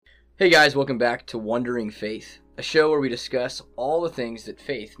Hey guys, welcome back to Wondering Faith, a show where we discuss all the things that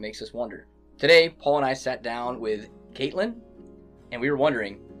faith makes us wonder. Today, Paul and I sat down with Katelyn, and we were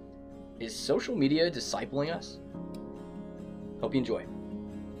wondering, is social media discipling us? Hope you enjoy.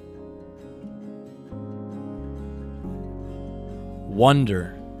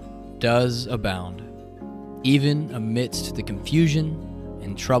 Wonder does abound, even amidst the confusion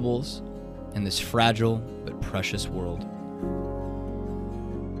and troubles in this fragile but precious world.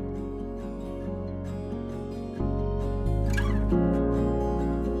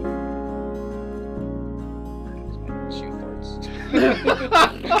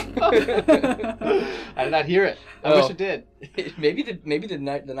 I did not hear it. I wish it did. Maybe the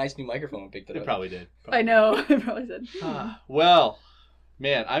nice new microphone picked it up. It probably did. I know. It probably did. Well,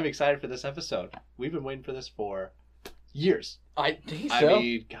 man, I'm excited for this episode. We've been waiting for this for years. I think so. I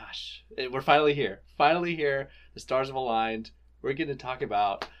mean, gosh, we're finally here. Finally here. The stars have aligned. We're going to talk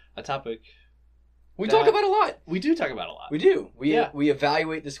about a topic. We talk about a lot. We do talk about a lot. We do. We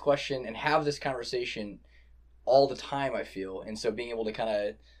evaluate this question and have this conversation all the time, I feel. And so being able to kind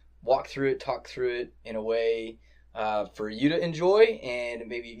of walk through it, talk through it in a way for you to enjoy and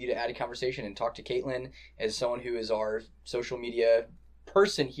maybe you to add a conversation and talk to Katelyn as someone who is our social media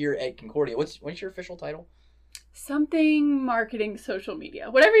person here at Concordia. What's your official title? Something marketing social media.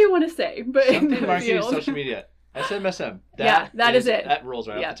 Whatever you want to say. But something marketing social media. SMSM. That is it. That rolls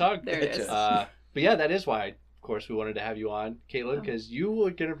right off the tongue. There it is. But yeah, that is why, of course, we wanted to have you on, Katelyn, because you were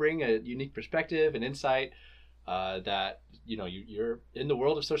going to bring a unique perspective and insight that, you know, you're in the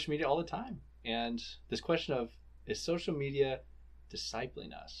world of social media all the time. And this question of, is social media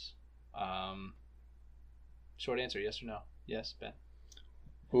discipling us? Short answer, yes or no? Yes, Ben?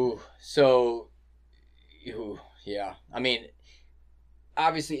 Yeah. I mean,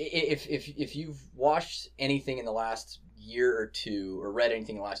 obviously, if you've watched anything in the last year or two, or read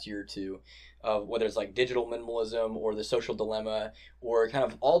anything in the last year or two, whether it's like digital minimalism or the social dilemma, or kind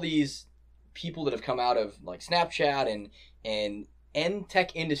of all these people that have come out of like Snapchat and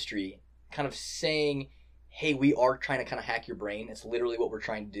tech industry kind of saying, hey, we are trying to kind of hack your brain. It's literally what we're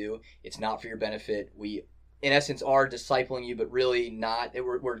trying to do. It's not for your benefit. We, in essence, are discipling you, but really not.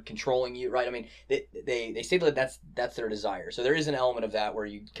 We're controlling you, right? I mean, they say that that's their desire. So there is an element of that where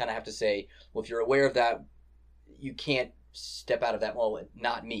you kind of have to say, well, if you're aware of that, you can't step out of that. Well,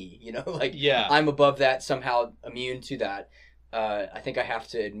 not me, you know? Like, yeah, I'm above that, somehow immune to that. I think I have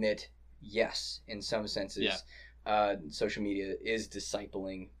to admit, yes, in some senses, social media is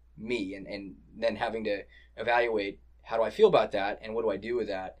discipling me, and then having to evaluate, how do I feel about that, and what do I do with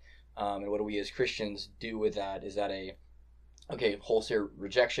that, and what do we as Christians do with that? Is that a wholesale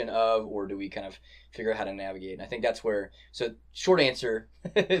rejection of, or do we kind of figure out how to navigate? And I think that's where, so short answer,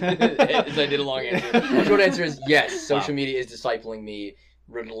 as I did a long answer, short answer is yes, social media is discipling me.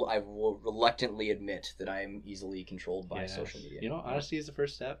 I will reluctantly admit that I am easily controlled by social media. You know, honesty is the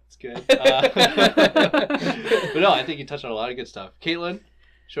first step. It's good. But no, I think you touched on a lot of good stuff. Katelyn,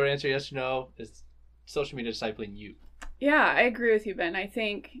 short answer, yes or no, is social media discipling you? Yeah, I agree with you, Ben. I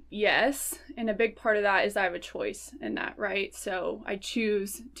think yes, and a big part of that is I have a choice in that, right? So I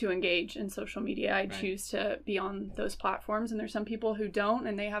choose to engage in social media. I choose to be on those platforms, and there's some people who don't,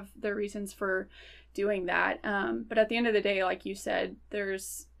 and they have their reasons for doing that. But at the end of the day, like you said,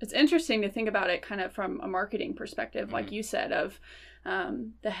 it's interesting to think about it kind of from a marketing perspective, like you said, of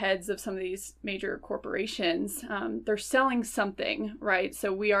the heads of some of these major corporations. They're selling something, right?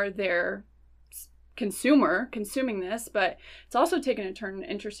 So we are their consuming this, but it's also taken a turn in an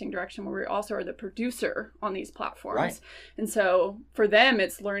interesting direction where we also are the producer on these platforms. Right. And so for them,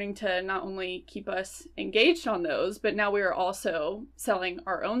 it's learning to not only keep us engaged on those, but now we are also selling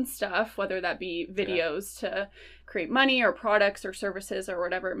our own stuff, whether that be videos to create money or products or services or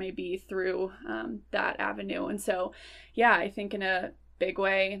whatever it may be through that avenue. And so, yeah, I think in a big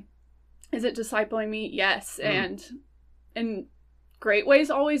way, is it discipling me? Yes. And great ways,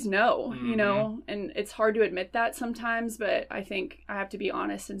 always no, you know, and it's hard to admit that sometimes, but I think I have to be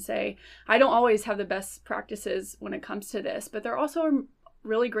honest and say, I don't always have the best practices when it comes to this, but there also are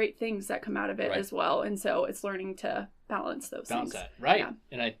really great things that come out of it as well. And so it's learning to balance those things. That, right. Yeah.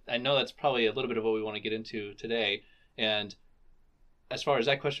 And I know that's probably a little bit of what we want to get into today. And as far as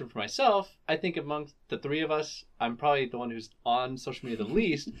that question for myself, I think amongst the three of us, I'm probably the one who's on social media the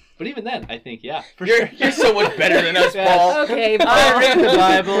least. But even then, I think, you're so much better than us, Paul. Okay, Paul. I read the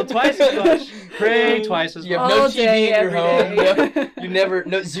Bible twice as much, pray twice as much. You have no TV in your home. You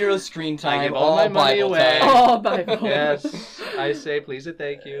never, zero screen time. I give all my money Bible away. Time. All Bible. Yes, I say please and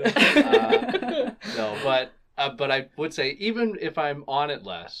thank you. No, but I would say even if I'm on it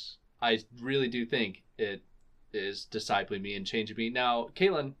less, I really do think it is discipling me and changing me. Now,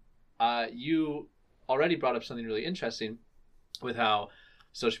 Katelyn, you already brought up something really interesting with how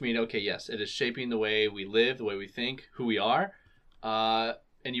social media, okay, yes, it is shaping the way we live, the way we think, who we are.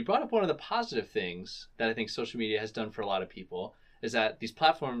 And you brought up one of the positive things that I think social media has done for a lot of people is that these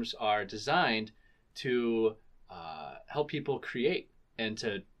platforms are designed to help people create and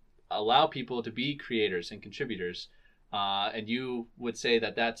to allow people to be creators and contributors. And you would say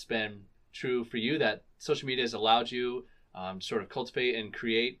that that's been true for you, that social media has allowed you sort of cultivate and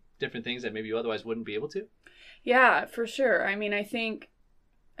create different things that maybe you otherwise wouldn't be able to? Yeah, for sure. I mean, I think,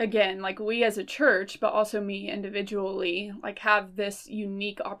 again, like we as a church, but also me individually, like have this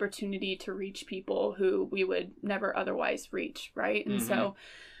unique opportunity to reach people who we would never otherwise reach, right? And so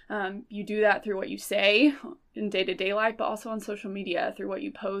you do that through what you say in day-to-day life, but also on social media, through what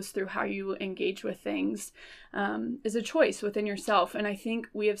you post, through how you engage with things, is a choice within yourself. And I think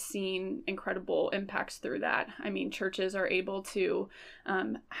we have seen incredible impacts through that. I mean, churches are able to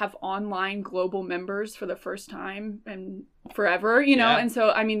have online global members for the first time and forever, you know? Yeah. And so,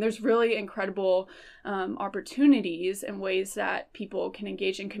 I mean, there's really incredible opportunities and ways that people can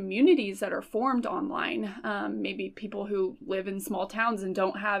engage in communities that are formed online. Maybe people who live in small towns and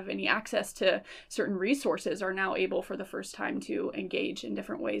don't have any access to certain resources are now able for the first time to engage in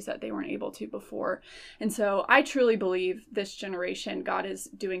different ways that they weren't able to before. And so I truly believe this generation, God is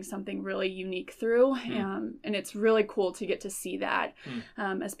doing something really unique through. And it's really cool to get to see that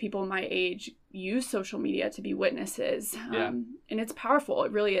as people my age use social media to be witnesses. And it's powerful.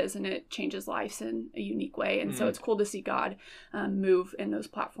 It really is. And it changes lives in a unique way. And so it's cool to see God move in those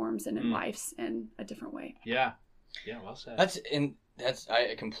platforms and in lives in a different way. Yeah. Yeah. Well said.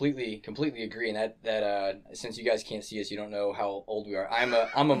 I completely agree. And that since you guys can't see us, you don't know how old we are. I'm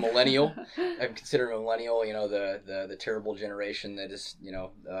a millennial. I'm considered a millennial. You know, the terrible generation that is, you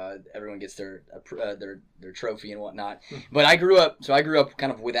know, everyone gets their trophy and whatnot. But I grew up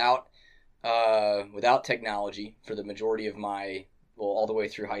kind of without technology for the majority of all the way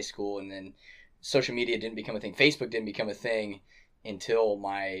through high school, and then social media didn't become a thing. Facebook didn't become a thing until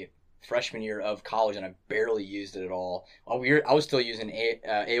my freshman year of college, and I barely used it at all. I was still using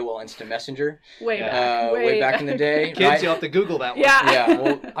AOL Instant Messenger way back in the day. Kids, right? You'll have to Google that one. Yeah.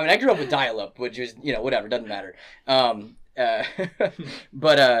 Well, I mean, I grew up with dial-up, which is, you know, whatever, doesn't matter. But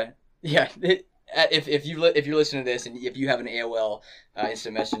yeah. If you're listening to this and if you have an AOL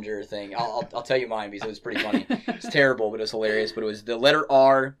Instant Messenger thing, I'll tell you mine because it was pretty funny. It's terrible, but it was hilarious. But it was the letter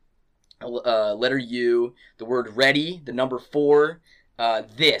R, letter U, the word ready, the number 4,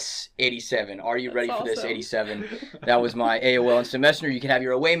 this 87. Are you ready for this 87? That was my AOL Instant Messenger. You can have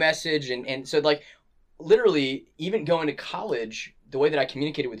your away message, and so like literally even going to college, the way that I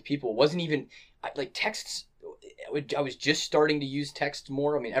communicated with people wasn't even like texts. I was just starting to use text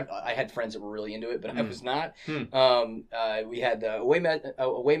more. I mean, I had friends that were really into it, but I was not. We had the away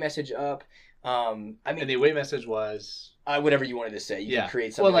message up. And the away message was whatever you wanted to say. You can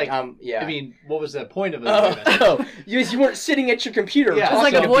create something. Well, I mean, what was the point of it? You weren't sitting at your computer. Yeah, it's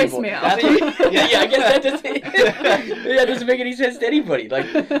like a voicemail. I guess that doesn't make any sense to anybody. Like,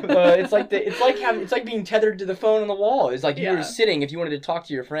 it's like being tethered to the phone on the wall. It's like you were sitting if you wanted to talk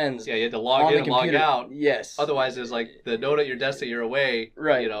to your friends. Yeah, you had to log in and log out. Yes. Otherwise, there's like the note at your desk that you're away.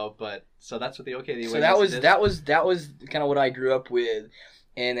 Right. You know, but so that's what the away. So that was kind of what I grew up with.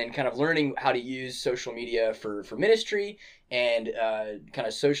 And then kind of learning how to use social media for ministry and kind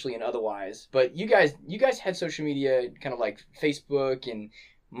of socially and otherwise. But you guys had social media kind of like Facebook and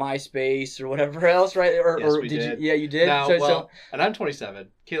MySpace or whatever else, right? Yes, we did. Yeah, you did. Now, and I'm 27.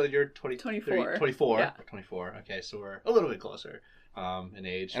 Kayla, you're 24. 24. Yeah. 24. Okay, so we're a little bit closer in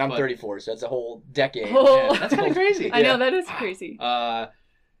age. And I'm 34, so that's a whole decade. Oh. Man, that's kind of crazy. I know, that is crazy. But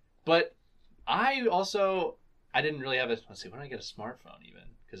I didn't really have when did I get a smartphone even?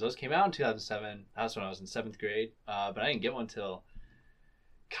 Because those came out in 2007. That's when I was in 7th grade. But I didn't get one till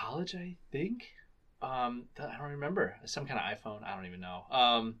college, I think. I don't remember. Some kind of iPhone. I don't even know.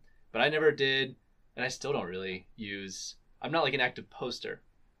 But I never did, and I still don't really use. I'm not like an active poster.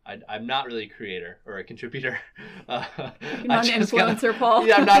 I'm not really a creator or a contributor. You're not an influencer, Paul.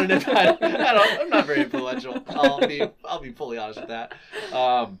 Yeah, I'm not an influencer. I'm not very influential. I'll be fully honest with that.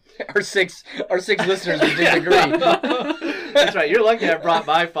 Our six listeners would disagree. That's right. You're lucky I brought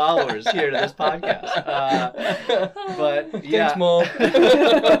my followers here to this podcast. But yeah, thanks, Mom.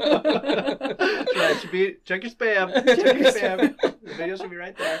 Right, check your spam. Check your spam. The video should be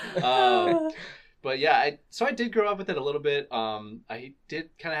right there. But yeah, I did grow up with it a little bit. I did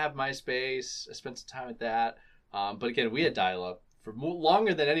kind of have MySpace. I spent some time with that. But again, we had dial-up for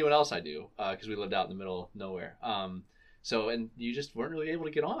longer than anyone else I do because we lived out in the middle of nowhere. And you just weren't really able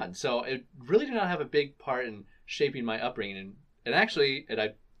to get on. So it really did not have a big part in shaping my upbringing. And actually,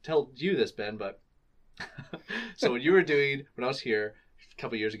 I tell you this, Ben, but so when I was here a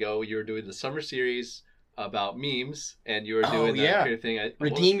couple years ago, you were doing the summer series about memes, and you were doing that kind of thing.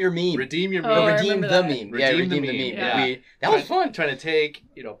 Redeem your meme. Redeem your meme. Oh, redeem the that. meme. Redeem the meme. Yeah. That was fun. Trying to take,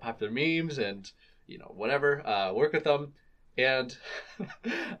 popular memes and, whatever, work with them. And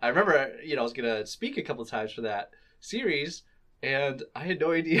I remember, I was going to speak a couple times for that series, and I had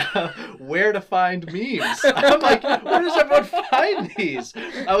no idea where to find memes. I'm like, where does everyone find these?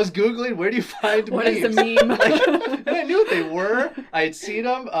 I was Googling, where do you find What memes? is a meme? And I knew what they were. I had seen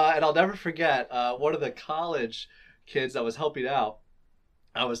them, and I'll never forget, one of the college kids that was helping out,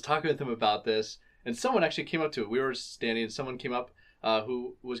 I was talking with him about this, and someone actually came up to it. We were standing, and someone came up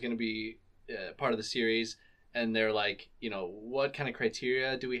who was going to be part of the series, and they're like, what kind of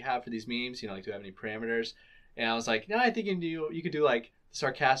criteria do we have for these memes? Like, do we have any parameters? And I was like, no, I think you could do like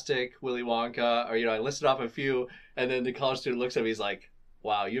sarcastic Willy Wonka, or I listed off a few, and then the college student looks at me, he's like,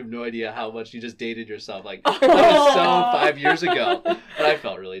 wow, you have no idea how much you just dated yourself. Like, that was so 5 years ago. And I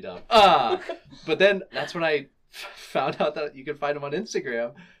felt really dumb. But then that's when I found out that you could find them on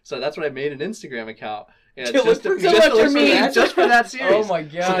Instagram. So that's when I made an Instagram account. And just for that series. Oh my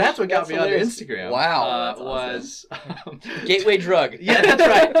god! So that's what got me onto Instagram. Wow, was gateway drug. Yeah, that's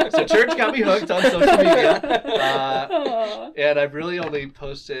right. So church got me hooked on social media, and I've really only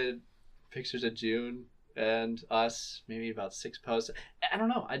posted pictures of June and us, maybe about 6 posts. I don't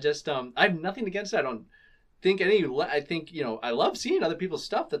know. I just I have nothing against it. I don't think any. I think I love seeing other people's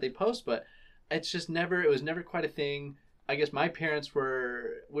stuff that they post, but it's just never. It was never quite a thing. I guess my parents we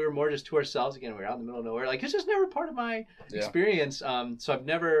were more just to ourselves. Again, we were out in the middle of nowhere. Like, it's just never part of my experience. So I've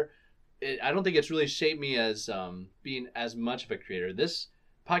never, I don't think it's really shaped me as being as much of a creator. This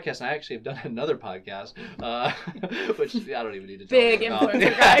podcast, I actually have done another podcast, which I don't even need to talk Big about.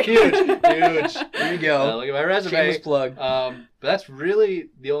 influencer guy. Huge. There you go. Look at my resume. Shameless plug. But that's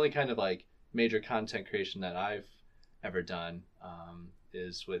really the only kind of like major content creation that I've ever done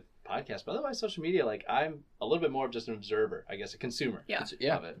is with podcasts. But otherwise, social media, like, I'm a little bit more of just an observer, I guess, a consumer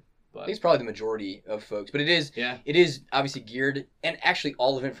of it. But I think it's probably the majority of folks, but it is obviously geared, and actually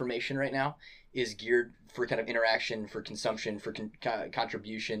all of information right now is geared for kind of interaction, for consumption, for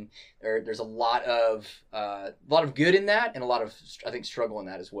contribution. There's a lot of good in that, and a lot of, I think, struggle in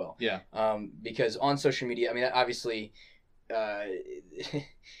that as well. Yeah. Because on social media, I mean, obviously,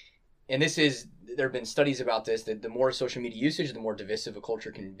 and there have been studies about this, that the more social media usage, the more divisive a culture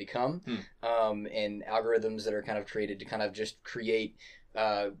can become. And algorithms that are kind of created to kind of just create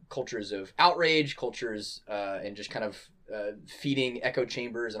cultures of outrage, cultures and just kind of feeding echo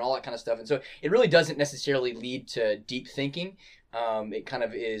chambers and all that kind of stuff. And so it really doesn't necessarily lead to deep thinking. It kind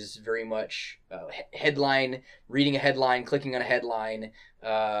of is very much headline, reading a headline, clicking on a headline,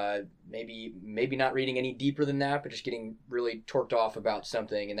 maybe not reading any deeper than that, but just getting really torqued off about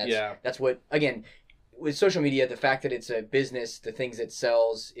something. And that's what, again, with social media, the fact that it's a business, the things it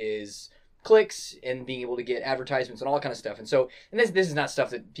sells is clicks and being able to get advertisements and all that kind of stuff. And so, and this is not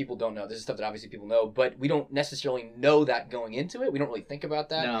stuff that people don't know. This is stuff that obviously people know, but we don't necessarily know that going into it. We don't really think about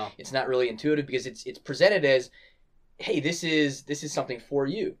that. No. It's not really intuitive because it's presented as, hey, this is something for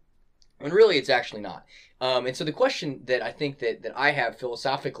you, when really it's actually not. And so the question that I think that I have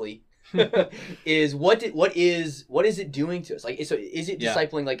philosophically is what is it doing to us? Like, so is it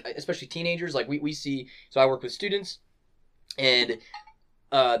discipling, like, especially teenagers? Like we see. So I work with students, and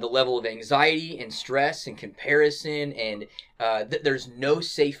the level of anxiety and stress and comparison, and there's no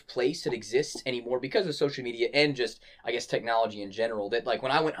safe place that exists anymore because of social media and just, I guess, technology in general. That, like,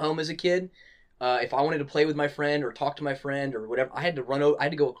 when I went home as a kid, if I wanted to play with my friend or talk to my friend or whatever, I had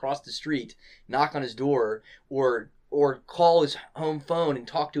to go across the street, knock on his door, or call his home phone and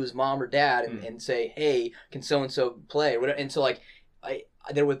talk to his mom or dad and say, hey, can so and so play, or whatever. And so, like,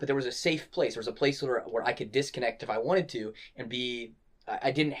 there was a safe place. There was a place where I could disconnect if I wanted to, and be.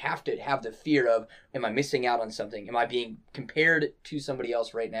 I didn't have to have the fear of, am I missing out on something? Am I being compared to somebody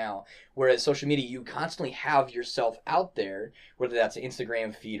else right now? Whereas social media, you constantly have yourself out there, whether that's an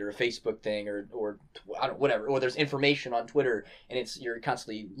Instagram feed or a Facebook thing or whatever, or there's information on Twitter, and you're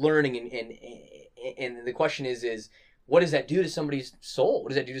constantly learning. And the question is, what does that do to somebody's soul? What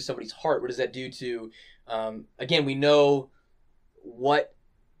does that do to somebody's heart? What does that do to, again, we know what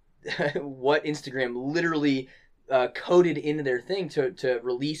Instagram literally coded into their thing to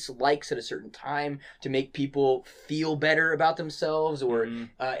release likes at a certain time to make people feel better about themselves, or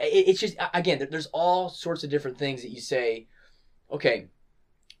it's just, again, there's all sorts of different things that you say, okay,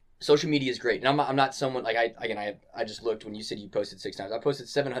 social media is great. And I'm not someone, like, I just looked when you said you posted 6 times. I posted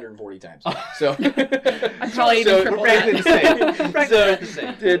 740 times. So I'm probably even triple practically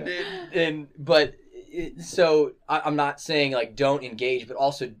the same. But so I'm not saying like don't engage, but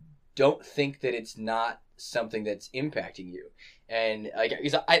also don't think that it's not something that's impacting you. And like,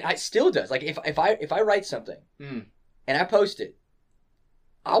 because I still does. Like if I write something and I post it,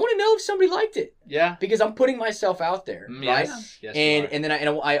 I want to know if somebody liked it. Yeah. Because I'm putting myself out there, right? Yes, and then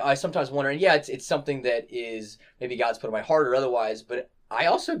I sometimes wonder, and yeah, it's something that is maybe God's put in my heart or otherwise, but I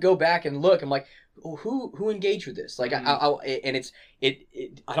also go back and look. I'm like, oh, who engaged with this? Like, I don't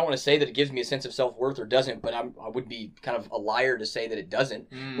want to say that it gives me a sense of self-worth or doesn't, but I would be kind of a liar to say that it doesn't.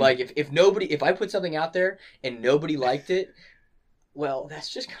 Like, if I put something out there and nobody liked it, well, that's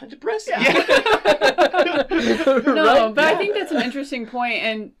just kind of depressing. Yeah. No, Right? but I think that's an interesting point,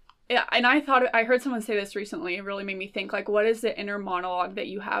 and I heard someone say this recently. It really made me think, like, what is the inner monologue that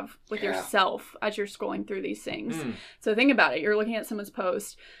you have with yourself as you're scrolling through these things? So think about it. You're looking at someone's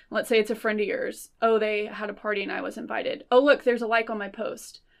post. Let's say it's a friend of yours. Oh, they had a party and I was invited. Oh, look, there's a like on my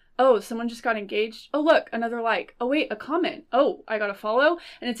post. Oh, someone just got engaged. Oh, look, another like. Oh, wait, a comment. Oh, I got a follow.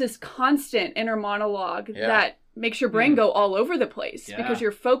 And it's this constant inner monologue that makes your brain go all over the place because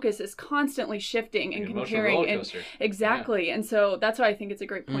your focus is constantly shifting and comparing. And exactly. And so that's why I think it's a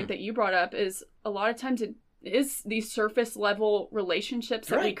great point that you brought up, is a lot of times it is these surface level relationships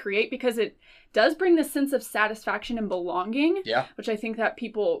that we create, because it does bring this sense of satisfaction and belonging, which I think that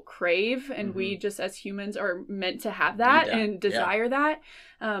people crave, and we just as humans are meant to have that and desire that.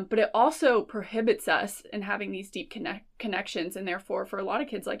 But it also prohibits us in having these deep connections, and therefore for a lot of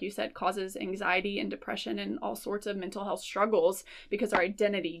kids, like you said, causes anxiety and depression and all sorts of mental health struggles because our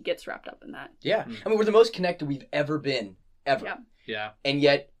identity gets wrapped up in that. Yeah. I mean, we're the most connected we've ever been, ever. Yeah. And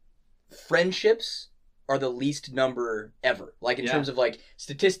yet friendships are the least number ever, like in terms of like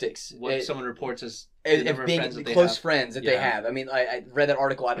statistics. What someone reports as being close friends that they have. I mean, I read that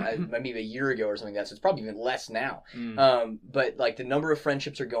article maybe a year ago or something like that, so it's probably even less now. But like the number of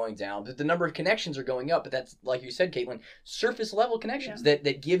friendships are going down, but the number of connections are going up. But that's, like you said, Katelyn, surface level connections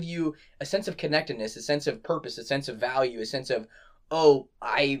that give you a sense of connectedness, a sense of purpose, a sense of value, a sense of, oh,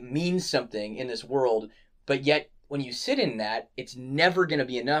 I mean something in this world. But yet, when you sit in that, it's never going to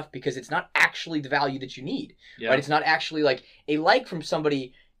be enough, because it's not actually the value that you need, right? It's not actually like a like from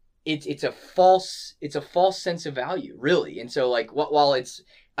somebody. It's a false sense of value, really. And so, like, while it's,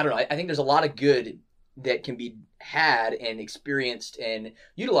 I don't know, I think there's a lot of good that can be had and experienced and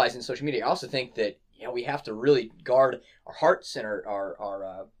utilized in social media. I also think that we have to really guard our hearts and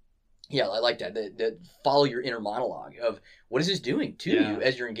our I like that. The follow your inner monologue of what is this doing to you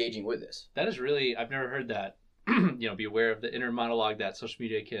as you're engaging with this. That is really, I've never heard that. Be aware of the inner monologue that social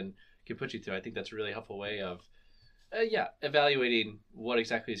media can put you through. I think that's a really helpful way of evaluating what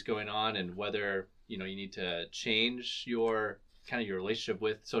exactly is going on, and whether you need to change your relationship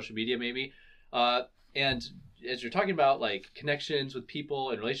with social media maybe. And as you're talking about like connections with people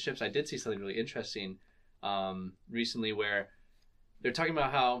and relationships, I did see something really interesting recently, where they're talking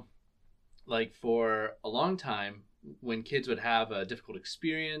about how, like, for a long time when kids would have a difficult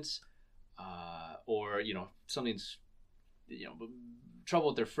experience, or something's trouble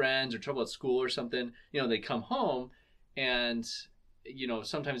with their friends or trouble at school or something, they come home, and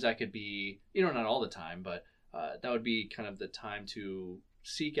sometimes that could be, not all the time, but that would be kind of the time to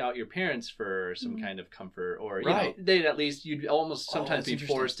seek out your parents for some kind of comfort, or they'd at least, you'd almost sometimes be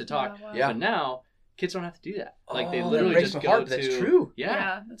forced to talk. But now kids don't have to do that. Like, they literally just go to. That's true.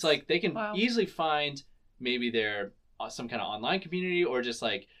 It's like they can easily find maybe their some kind of online community, or just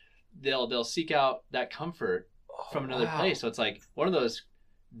like they'll seek out that comfort from another place. So it's like one of those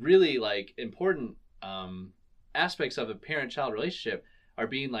really like important aspects of a parent-child relationship are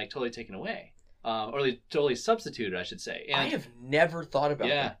being like totally taken away, or like totally substituted, I should say. And I have never thought about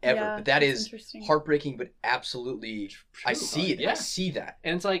that ever, but that is heartbreaking, but absolutely true. I see it. I see that.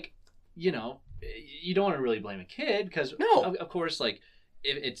 And it's like, you don't want to really blame a kid, because of course, like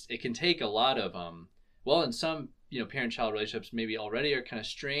it can take a lot of in some parent-child relationships maybe already are kind of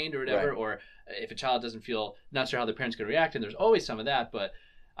strained or whatever, or if a child doesn't feel, not sure how the parent's going to react, and there's always some of that. But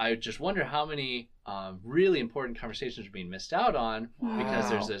I just wonder how many really important conversations are being missed out on because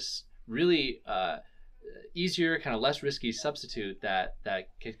there's this really easier, kind of less risky substitute that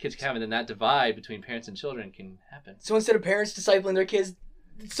kids can have, and then that divide between parents and children can happen. So instead of parents discipling their kids,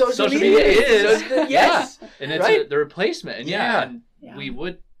 social media is. Yes. And it's the replacement. And we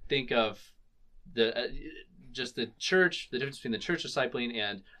would think of just the church, the difference between the church discipling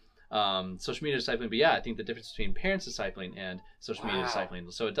and social media discipling. But I think the difference between parents discipling and social media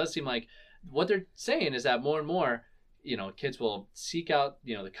discipling. So it does seem like what they're saying is that more and more, kids will seek out,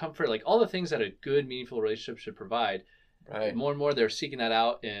 the comfort, like all the things that a good, meaningful relationship should provide. Right. More and more they're seeking that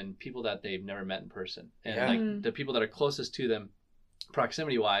out in people that they've never met in person. And like the people that are closest to them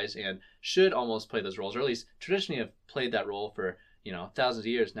proximity wise, and should almost play those roles, or at least traditionally have played that role for thousands of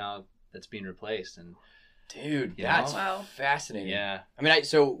years. Now that's being replaced. And dude, that's fascinating. Yeah, I mean,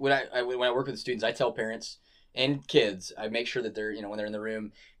 so when I work with students, I tell parents and kids, I make sure that they're when they're in the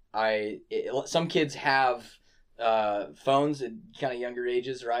room, some kids have phones at kind of younger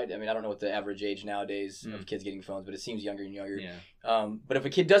ages, right? I mean, I don't know what the average age nowadays of kids getting phones, but it seems younger and younger. Yeah. But if a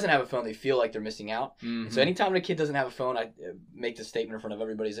kid doesn't have a phone, they feel like they're missing out. Mm-hmm. And so anytime a kid doesn't have a phone, I make this statement in front of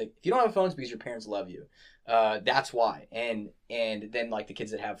everybody. It's like, if you don't have a phone, it's because your parents love you. That's why. And then like the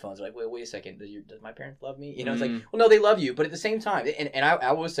kids that have phones are like, wait a second, does my parents love me? It's like, well, no, they love you, but at the same time, and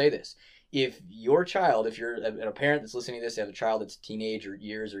I will say this. If your child, if you're a parent that's listening to this, you have a child that's teenage or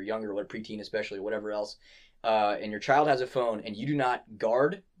years or younger, or preteen especially, or whatever else, and your child has a phone and you do not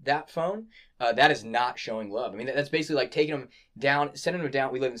guard that phone, that is not showing love. I mean, that's basically like taking them down, sending them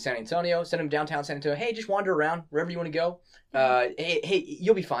down. We live in San Antonio, send them downtown San Antonio. Hey, just wander around wherever you want to go. Hey,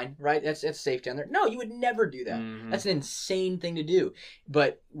 you'll be fine, right? That's safe down there. No, you would never do that. Mm-hmm. That's an insane thing to do.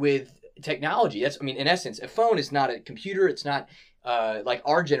 But with technology, in essence, a phone is not a computer. It's not like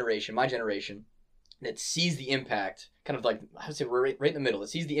our generation, my generation, that sees the impact, kind of like, I would say we're right in the middle, that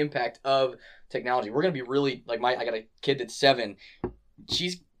sees the impact of technology. We're going to be really, like I got a kid that's 7.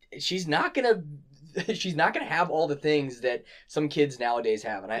 She's not going to have all the things that some kids nowadays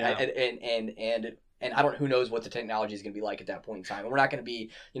have. And and I don't, who knows what the technology is going to be like at that point in time. And we're not going to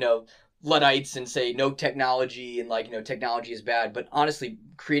be, Luddites and say no technology and technology is bad. But honestly,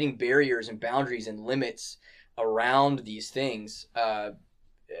 creating barriers and boundaries and limits around these things, I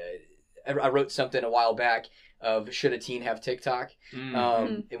wrote something a while back of should a teen have TikTok?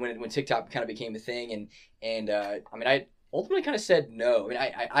 And when TikTok kind of became a thing, and I ultimately kind of said no. I mean,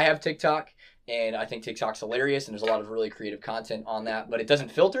 I have TikTok, and I think TikTok's hilarious, and there's a lot of really creative content on that, but it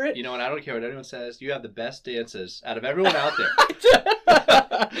doesn't filter it. And I don't care what anyone says. You have the best dances out of everyone out there.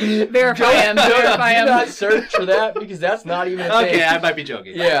 Verify him. Do not search for that, because that's not even a thing. Okay, I might be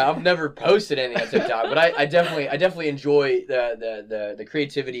joking. Yeah, I've never posted anything on TikTok, but I definitely enjoy the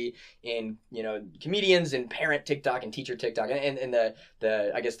creativity in comedians and parent TikTok and teacher TikTok and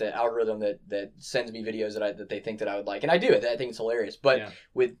the I guess the algorithm that sends me videos that they think that I would like, and I do it. I think it's hilarious. But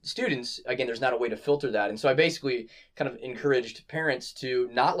with students, again, there's not a way to filter that, and so I basically kind of encouraged parents to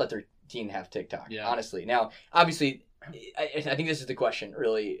not let their teen have TikTok. Yeah. Honestly, now obviously, I think this is the question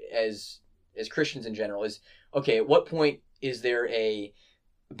really, as Christians in general, is okay, at what point is there a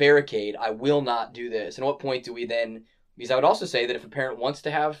barricade? I will not do this. And at what point do we then, because I would also say that if a parent wants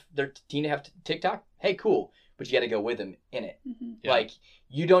to have their teen to have TikTok, hey, cool, but you got to go with them in it. Mm-hmm. Yeah. Like,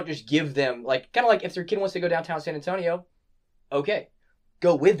 you don't just give them, like, kind of like if their kid wants to go downtown San Antonio, okay,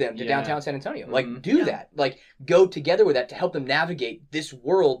 go with them to downtown San Antonio. Like, do that. Like, go together with that to help them navigate this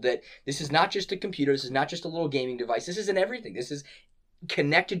world, that this is not just a computer. This is not just a little gaming device. This isn't everything. This is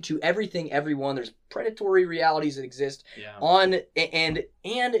connected to everything, everyone. There's predatory realities that exist on, and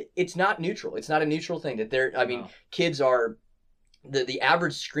it's not neutral. It's not a neutral thing that they're, kids are, the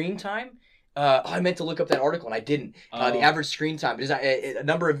average screen time. I meant to look up that article and I didn't. The average screen time is a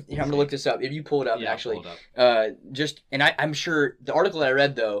number of. I'm going to look this up. If you pull it up, actually, pull it up. I'm sure the article that I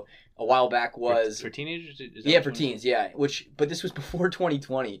read though a while back was for teenagers. For teens, but this was before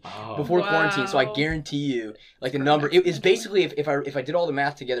 2020, before quarantine. So I guarantee you, like the number, it is basically if I did all the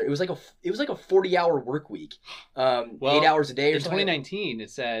math together, it was like a 40-hour work week, 8 hours a day or something. In 2019, it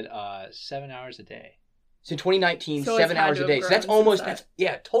said 7 hours a day. So in 2019, 7 hours a day. So that's almost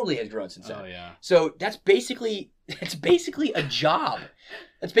totally has grown since then. Oh yeah. So that's basically a job.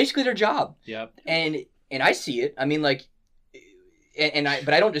 That's basically their job. Yep. And I see it. I mean, like,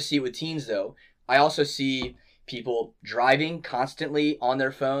 but I don't just see it with teens though. I also see people driving constantly on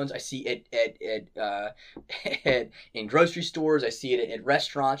their phones. I see it in grocery stores. I see it at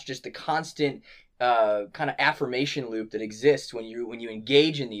restaurants. Just the constant kind of affirmation loop that exists when you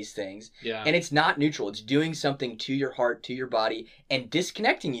engage in these things. Yeah. And it's not neutral. It's doing something to your heart, to your body, and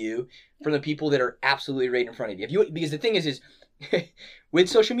disconnecting you from the people that are absolutely right in front of you. Because the thing is with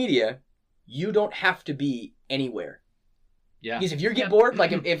social media, you don't have to be anywhere. Yeah. Because if you get bored,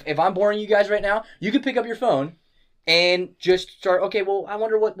 like if I'm boring you guys right now, you could pick up your phone and just start, okay, well, I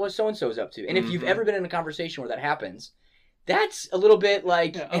wonder what so-and-so is up to. And if you've ever been in a conversation where that happens, that's a little bit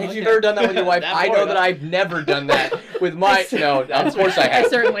like, and if you've ever done that with your wife, I know that I've never done that with my, no, of course I have. I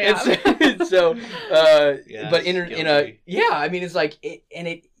certainly have. So, but I mean, it's like,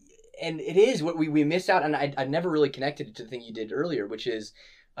 it is what we miss out, and I never really connected it to the thing you did earlier, which is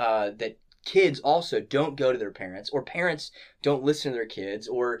that kids also don't go to their parents, or parents don't listen to their kids,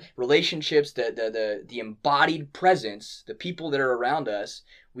 or relationships, the embodied presence, the people that are around us,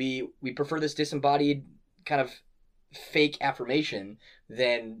 we prefer this disembodied kind of fake affirmation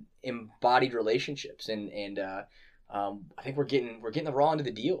than embodied relationships. And I think we're getting the raw end of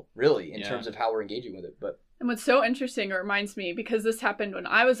the deal, really, in terms of how we're engaging with it. But and what's so interesting, it reminds me, because this happened when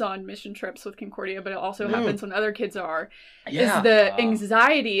I was on mission trips with Concordia, but it also happens when other kids are, is the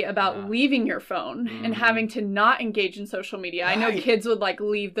anxiety about leaving your phone and having to not engage in social media. I know kids would like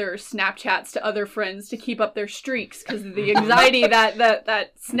leave their Snapchats to other friends to keep up their streaks because of the anxiety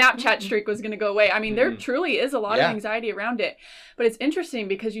that Snapchat streak was going to go away. I mean, there truly is a lot of anxiety around it. But it's interesting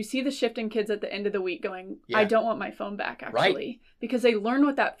because you see the shift in kids at the end of the week going, I don't want my phone back, actually. Because they learn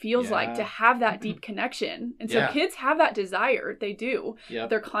what that feels like to have that deep connection. And so kids have that desire. They do.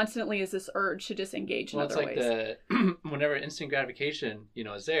 There constantly is this urge to just engage in other ways. It's like whenever instant gratification,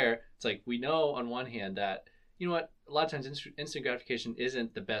 is there, it's like we know on one hand that, you know what, a lot of times instant gratification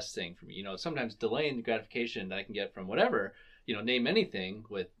isn't the best thing for me. Sometimes delaying the gratification that I can get from whatever, name anything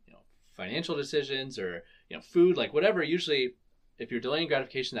with, financial decisions or, food, like whatever, usually if you're delaying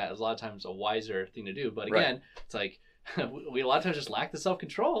gratification, that is a lot of times a wiser thing to do. But again, it's like we a lot of times just lack the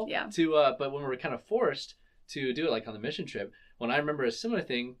self-control to, but when we're kind of forced to do it, like on the mission trip, when I remember a similar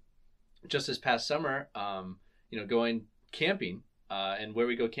thing just this past summer, going camping, and where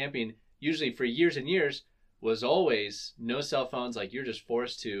we go camping, usually for years and years was always no cell phones. Like you're just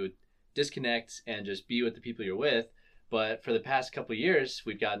forced to disconnect and just be with the people you're with. But for the past couple of years,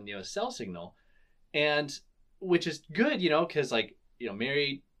 we've gotten, a cell signal, and which is good, because like,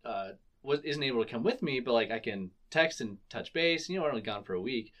 Mary isn't able to come with me, but like I can text and touch base. We're only gone for a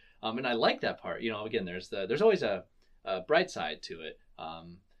week, and I like that part. Again, there's always a bright side to it,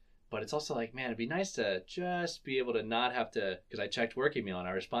 but it's also like, man, it'd be nice to just be able to not have to, because I checked work email and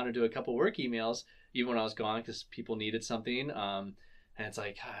I responded to a couple work emails even when I was gone because people needed something, and it's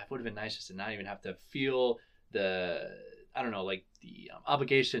like it would have been nice just to not even have to feel the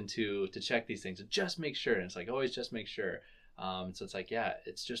obligation to check these things and just make sure. And it's like always just make sure. So it's like,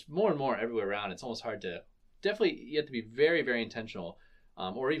 it's just more and more everywhere around. It's almost hard to, definitely you have to be very, very intentional,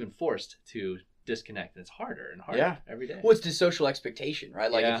 or even forced to disconnect. And it's harder and harder every day. Well, it's the social expectation,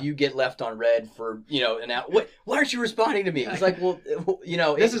 right? Like if you get left on red for, an hour, why aren't you responding to me? It's like, well,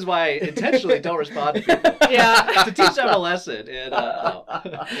 this is why I intentionally don't respond to people. To teach them a lesson. And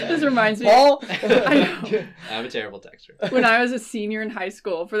this reminds me. Paul? I'm a terrible texter. When I was a senior in high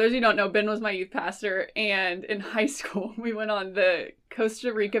school, for those of you who don't know, Ben was my youth pastor, and in high school, we went on the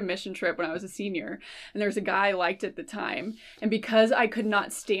Costa Rica mission trip when I was a senior, and there was a guy I liked at the time, and because I could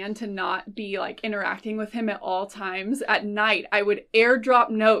not stand to not be like interacting with him at all times, at night I would airdrop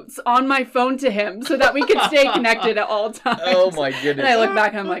notes on my phone to him so that we could stay connected at all times. Oh my goodness. And I look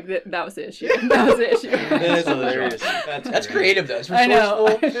back and I'm like, that was the issue. That was the issue. That is hilarious. That's creative though. It's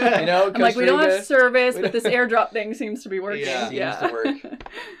resourceful. I know. I'm like, we don't have service, but this airdrop thing seems to be working. Seems to work.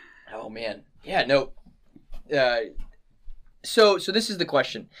 Oh man. Yeah, no. So this is the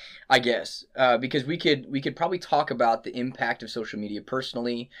question, I guess, because we could probably talk about the impact of social media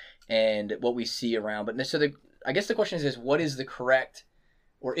personally and what we see around. But I guess the question is what is the correct,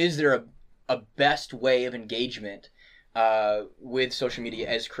 or is there a best way of engagement with social media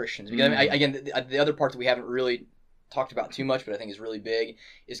as Christians? Because again, the other part that we haven't really talked about too much, but I think is really big,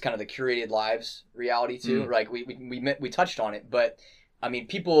 is kind of the curated lives reality too. Like we touched on it, but I mean,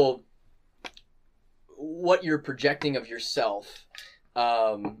 people, what you're projecting of yourself,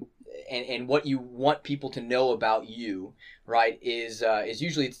 and what you want people to know about you, right, is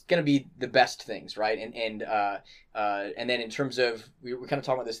usually it's going to be the best things, right? And then in terms of, we were kind of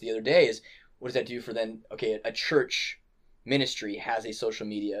talking about this the other day, is what does that do for then? Okay, a church ministry has a social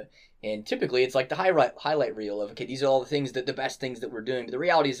media, and typically it's like the highlight reel of, okay, these are all the things, the best things that we're doing. But the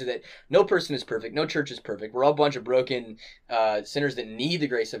reality is that no person is perfect, no church is perfect. We're all a bunch of broken sinners that need the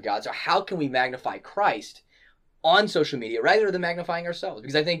grace of God. So how can we magnify Christ on social media rather than magnifying ourselves?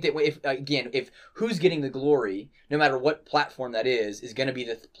 Because I think that if who's getting the glory, no matter what platform that is going to be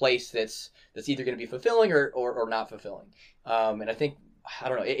the place that's either going to be fulfilling or not fulfilling. And I think, I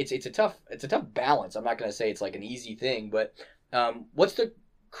don't know, it's a tough balance. I'm not going to say it's like an easy thing, but what's the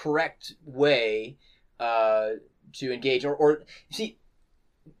correct way to engage? Or see,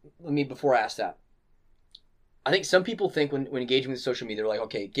 let me, before I ask that, I think some people think when engaging with social media, they're like,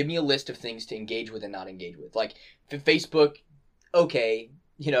 okay, give me a list of things to engage with and not engage with. Like Facebook, okay,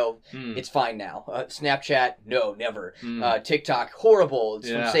 it's fine now. Snapchat, no, never. TikTok, horrible. It's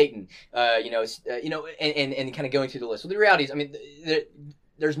from Satan. And kind of going through the list. So the reality is, I mean,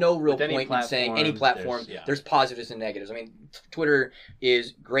 there's no real point in saying any platform. There's positives and negatives. I mean, Twitter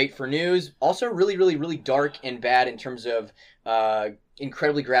is great for news. Also, really, really, really dark and bad in terms of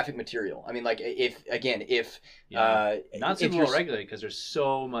incredibly graphic material. I mean, like if not super well regulated because there's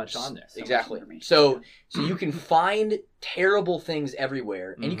so much on there. Exactly. So you can find terrible things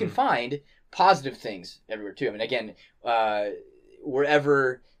everywhere, and you can find positive things everywhere too. I mean, again,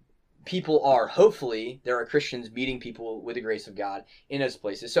 wherever people are, hopefully there are Christians meeting people with the grace of God in those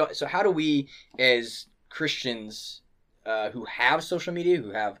places. So how do we, as Christians who have social media,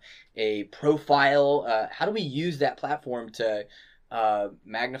 who have a profile, how do we use that platform to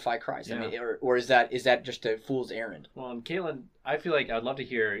magnify Christ? Yeah. I mean, or is that just a fool's errand? Well, and Katelyn, I feel like I'd love to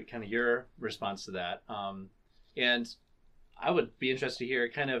hear kind of your response to that. And I would be interested to hear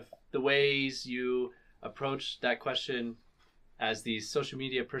kind of the ways you approach that question as the social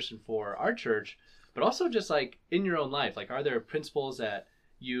media person for our church, but also just like in your own life. Like, are there principles that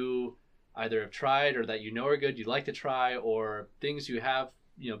you either have tried or that you know are good, you'd like to try, or things you have,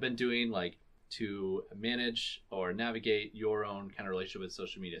 been doing like to manage or navigate your own kind of relationship with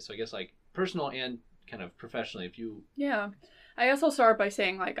social media? So I guess like personal and kind of professionally, if you... Yeah. I guess I'll start by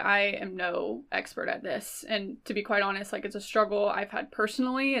saying, like, I am no expert at this. And to be quite honest, like, it's a struggle I've had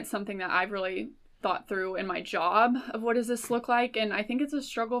personally. It's something that I've really thought through in my job of what does this look like. And I think it's a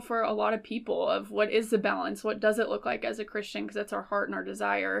struggle for a lot of people of what is the balance? What does it look like as a Christian? Because that's our heart and our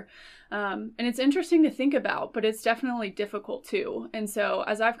desire. And it's interesting to think about, but it's definitely difficult too. And so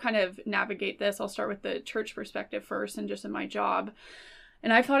as I've kind of navigate this, I'll start with the church perspective first and just in my job.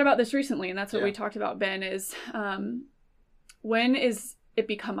 And I've thought about this recently, and that's what we talked about, Ben, is when is it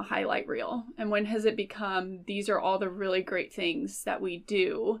become a highlight reel? And when has it become, these are all the really great things that we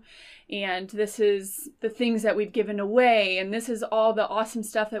do, and this is the things that we've given away, and this is all the awesome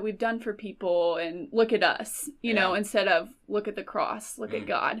stuff that we've done for people, and look at us, you know, instead of look at the cross, look at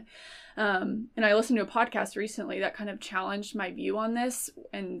God. And I listened to a podcast recently that kind of challenged my view on this,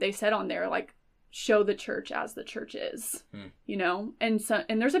 and they said on there, like, show the church as the church is, you know? And so,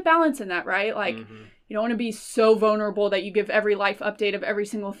 and there's a balance in that, right? Like, you don't want to be so vulnerable that you give every life update of every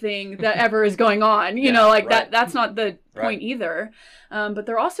single thing that ever is going on, you know, like that's not the point either. But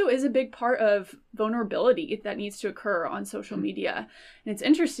there also is a big part of vulnerability that needs to occur on social media. And it's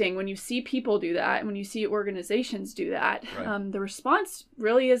interesting when you see people do that, and when you see organizations do that, the response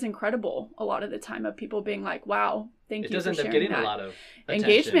really is incredible a lot of the time, of people being like, wow, thank you for sharing that. It does end up getting a lot of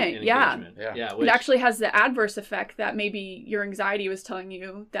engagement. Which... It actually has the adverse effect that maybe your anxiety was telling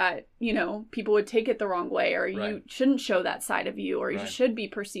you that, you know, people would take it the wrong way, or you shouldn't show that side of you, or you should be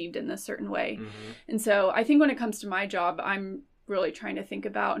perceived in this certain way. And so I think when it comes to my job, I'm really trying to think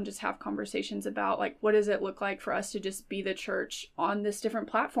about and just have conversations about, like, what does it look like for us to just be the church on this different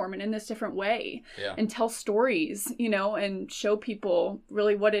platform and in this different way, and tell stories, you know, and show people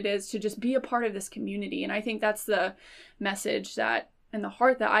really what it is to just be a part of this community. And I think that's the message that, and the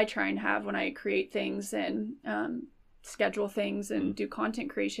heart that I try and have when I create things and schedule things and do content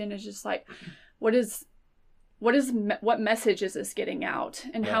creation, is just like, what message is this getting out,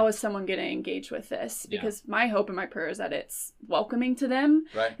 and how is someone going to engage with this? Because my hope and my prayer is that it's welcoming to them,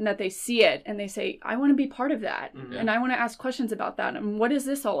 and that they see it and they say, I want to be part of that, and I want to ask questions about that, and what is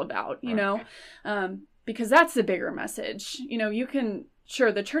this all about, you know? Because that's the bigger message. You know, you can,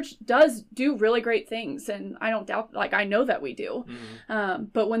 sure, the church does do really great things, and I don't doubt, like, I know that we do,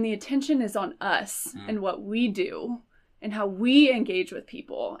 but when the attention is on us and what we do, and how we engage with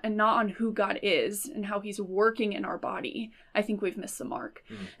people, and not on who God is and how he's working in our body, I think we've missed the mark.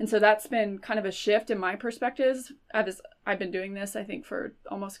 And so that's been kind of a shift in my perspectives. I've been doing this, I think, for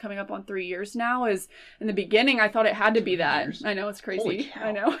almost coming up on 3 years now. Is in the beginning, I thought it had to be that. Years? I know, it's crazy.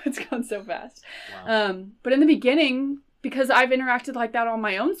 I know, it's gone so fast. Wow. But in the beginning, because I've interacted like that on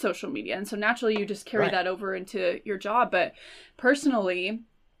my own social media, and so naturally you just carry that over into your job. But personally,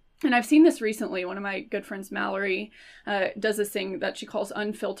 and I've seen this recently, one of my good friends, Mallory, does this thing that she calls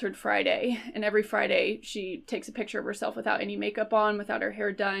Unfiltered Friday. And every Friday, she takes a picture of herself without any makeup on, without her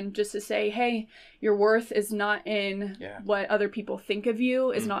hair done, just to say, hey, your worth is not in what other people think of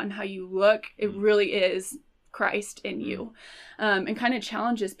you, is not in how you look. It really is Christ in you, and kind of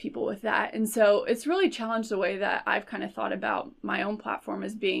challenges people with that. And so it's really challenged the way that I've kind of thought about my own platform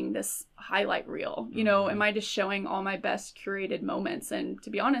as being this highlight reel. You know, am I just showing all my best curated moments? And to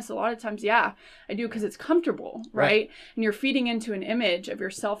be honest, a lot of times, I do, because it's comfortable, right? And you're feeding into an image of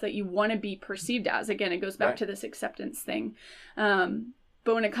yourself that you want to be perceived as. Again, it goes back to this acceptance thing.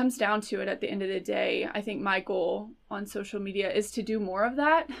 But when it comes down to it, at the end of the day, I think my goal on social media is to do more of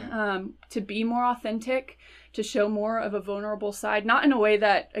that, to be more authentic, to show more of a vulnerable side, not in a way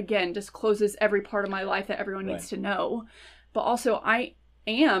that, again, just closes every part of my life that everyone needs to know, but also I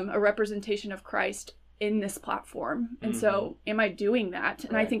am a representation of Christ in this platform. And so am I doing that?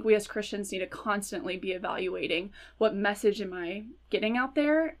 And I think we as Christians need to constantly be evaluating what message am I getting out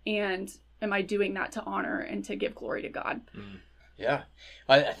there, and am I doing that to honor and to give glory to God? Yeah.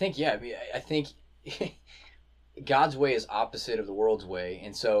 I think, I think God's way is opposite of the world's way,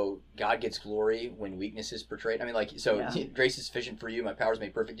 and so God gets glory when weakness is portrayed. I mean, like, so grace is sufficient for you, my power is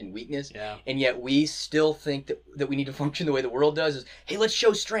made perfect in weakness. Yeah. And yet we still think that we need to function the way the world does. Is, hey, let's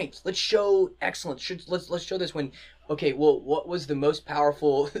show strength, let's show excellence, let's show this. When, okay, well, what was the most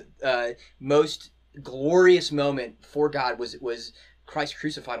powerful, most glorious moment for God was Christ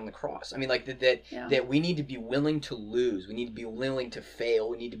crucified on the cross. I mean, like that we need to be willing to lose. We need to be willing to fail.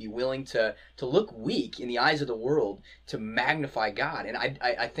 We need to be willing to look weak in the eyes of the world to magnify God. And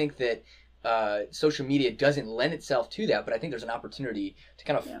I think that social media doesn't lend itself to that, but I think there's an opportunity to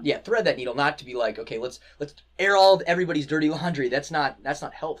kind of thread that needle, not to be like, okay, let's air all everybody's dirty laundry. That's not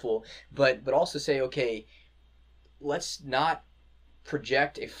helpful. But also say, okay, let's not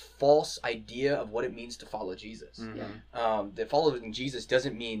project a false idea of what it means to follow Jesus. That following Jesus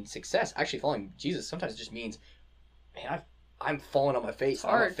doesn't mean success. Actually, following Jesus sometimes just means, man, I'm falling on my face.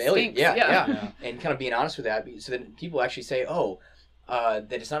 I'm a failure. Yeah. And kind of being honest with that, so that people actually say, that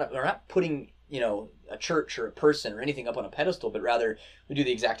it's not. We're not putting a church or a person or anything up on a pedestal, but rather we do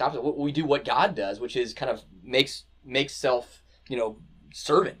the exact opposite. We do what God does, which is kind of makes self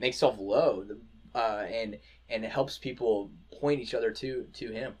servant, makes self low, and it helps people point each other to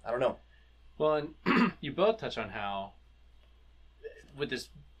him. I don't know. Well, and you both touch on how, with this,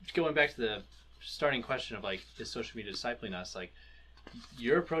 going back to the starting question of like, is social media discipling us? Like,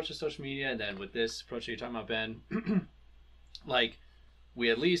 your approach to social media, and then with this approach that you're talking about, Ben, like, we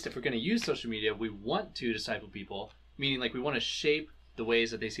at least, if we're going to use social media, we want to disciple people, meaning like we want to shape the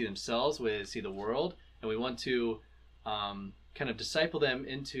ways that they see themselves, the way they see the world, and we want to kind of disciple them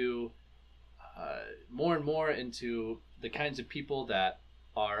into more and more into the kinds of people that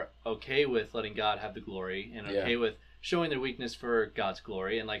are okay with letting God have the glory and okay with showing their weakness for God's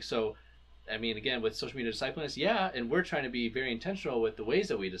glory. And like, so, I mean, again, with social media discipling us, and we're trying to be very intentional with the ways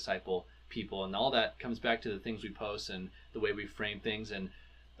that we disciple people, and all that comes back to the things we post and the way we frame things. And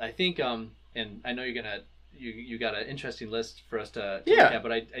I think, and I know you got an interesting list for us to look at,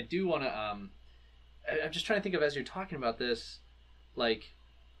 but I do want to, I'm just trying to think of, as you're talking about this, like,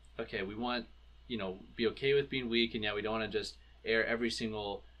 okay, we want, be okay with being weak, and we don't want to just air every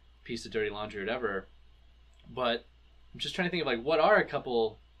single piece of dirty laundry or whatever. But I'm just trying to think of like, what are a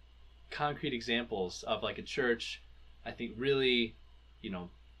couple concrete examples of like a church, I think really,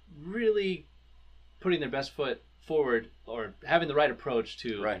 really putting their best foot forward, or having the right approach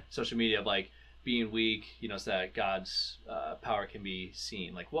to social media, of like being weak, so that God's power can be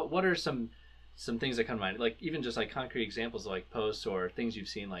seen. Like, what are some things that come to mind? Like, even just like concrete examples of like posts or things you've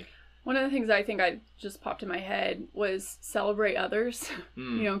seen, like. One of the things I think I just popped in my head was celebrate others,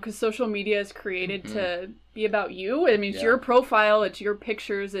 because social media is created to be about you. I mean, it's your profile, it's your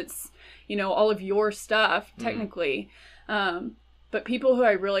pictures, it's, all of your stuff, technically. But people who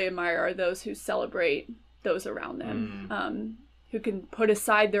I really admire are those who celebrate those around them, who can put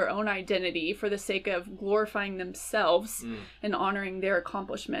aside their own identity for the sake of glorifying themselves and honoring their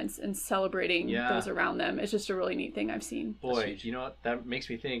accomplishments and celebrating those around them. It's just a really neat thing I've seen. Boy, you know what? That makes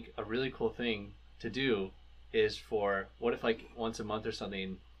me think a really cool thing to do is what if like once a month or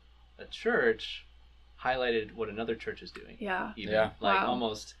something, a church highlighted what another church is doing.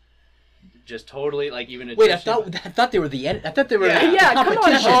 Almost just totally, like, even a wait, I thought they were the end. I thought they were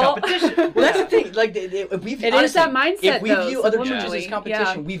competition. Well, that's the thing. Like, if we've it is that mindset. If we view other churches as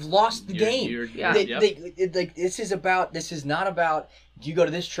competition, we've lost the game. This is not about, do you go to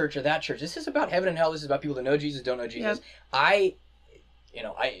this church or that church? This is about heaven and hell. This is about people that know Jesus, don't know Jesus. I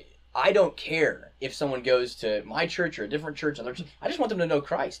don't care if someone goes to my church or a different church. I just want them to know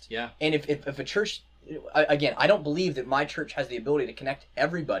Christ. Yeah. And if a church, again, I don't believe that my church has the ability to connect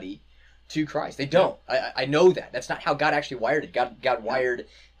everybody to Christ. They don't. I know that. That's not how God actually wired it. God wired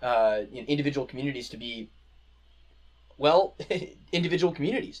individual communities to be, individual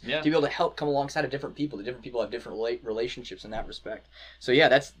communities. To be able to help come alongside of different people. The different people have different relationships in that respect. So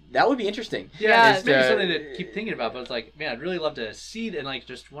that would be interesting. Yeah, it's maybe something to keep thinking about. But it's like, man, I'd really love to see and like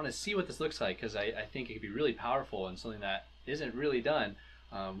just want to see what this looks like, because I think it could be really powerful and something that isn't really done.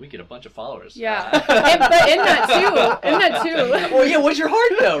 We get a bunch of followers. Yeah, but in that too. Well, yeah. What's your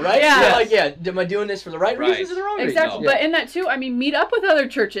heart though, right? Yeah. Am I doing this for the right reasons or the wrong reasons? Exactly. But in that too, I mean, meet up with other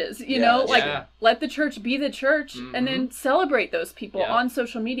churches. Let the church be the church, and then celebrate those people on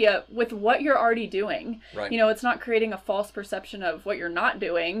social media with what you're already doing. Right. It's not creating a false perception of what you're not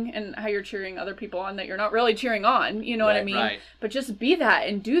doing and how you're cheering other people on that you're not really cheering on. You know what I mean? Right. But just be that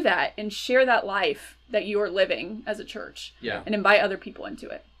and do that and share that life that you are living as a church. Yeah. And invite other people into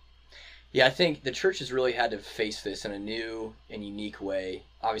it. Yeah, I think the church has really had to face this in a new and unique way,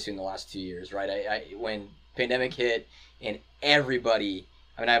 obviously in the last 2 years, right? When pandemic hit and everybody,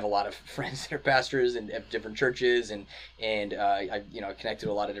 I mean, I have a lot of friends that are pastors and have different churches, and I connected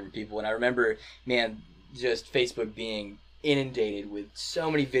to a lot of different people. And I remember, man, just Facebook being inundated with so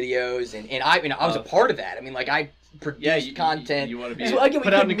many videos, and I was a part of that. I mean, like, I produced content. You want to be so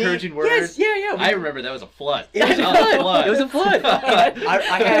put out encouraging words. Yes, yeah. I remember that was a flood. It was a flood. It was a flood.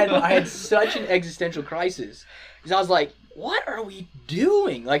 I had such an existential crisis because I was like, what are we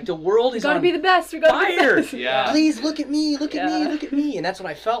doing? Like, the world is We gotta on be the best. We gotta be the fire. best. Yeah. Please look at me. Look at me. Look at me. And that's what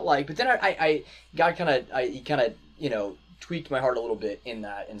I felt like. But then God kind of tweaked my heart a little bit in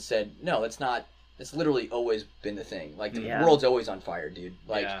that and said, no, that's not. It's literally always been the thing. Like, the world's always on fire, dude.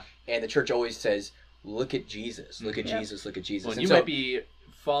 Like, and the church always says, look at Jesus. Look at Jesus. Look at Jesus. Well, and you might be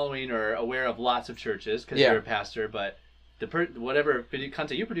following or aware of lots of churches because you're a pastor, but whatever video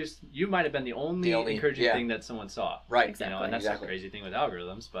content you produce, you might have been the only encouraging thing that someone saw. Right. Exactly. And that's the crazy thing with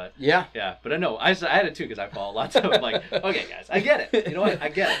algorithms. But yeah. But I know I had it too because I follow lots of like, okay, guys, I get it. You know what? I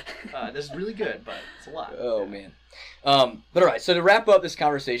get it. This is really good, but it's a lot. Oh man. But all right. So to wrap up this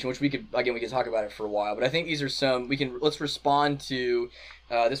conversation, which we could talk about it for a while, but I think these are let's respond to.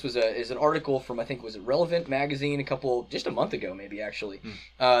 This is an article from, I think, was it Relevant magazine just a month ago, maybe actually.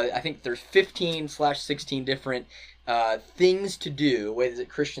 I think there's 15/16 different things to do, ways that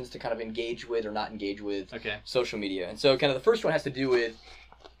Christians to kind of engage with or not engage with social media. And so kind of the first one has to do with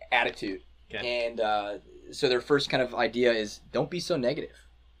attitude. Okay. And so their first kind of idea is don't be so negative.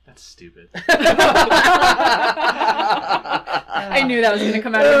 That's stupid. I knew that was going to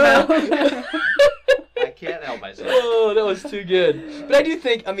come out of your mouth. I can't help myself. Oh, that was too good. But I do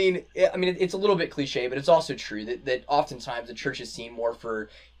think, I mean, it's a little bit cliche, but it's also true that oftentimes the church is seen more for,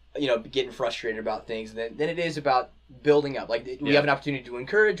 getting frustrated about things than it is about building up. Like, we have an opportunity to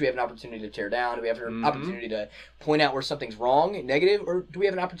encourage, we have an opportunity to tear down, do we have an opportunity to point out where something's wrong, negative, or do we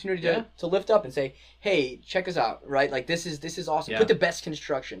have an opportunity to lift up and say, hey, check this out, right? Like, this is awesome. Put the best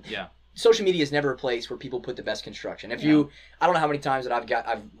construction. Yeah. Social media is never a place where people put the best construction. I don't know how many times that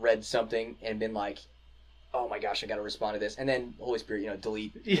I've read something and been like, oh my gosh, I got to respond to this. And then Holy Spirit,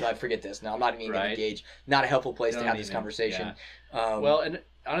 delete, forget this. No, I'm not even going to engage. Not a helpful place to have this conversation. Yeah. Well, and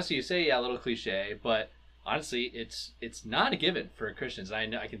honestly, you say, a little cliche, but honestly, it's not a given for Christians.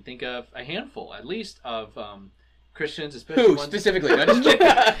 I can think of a handful, at least, of Christians, especially Who, ones... specifically? No, just kidding.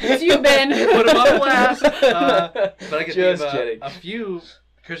 It's you, Ben. Put them on blast. But I can just think of a few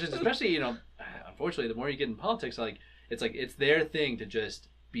Christians, especially, unfortunately, the more you get in politics, it's their thing to just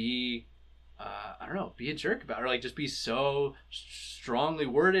be... I don't know, be a jerk about it, or like just be so strongly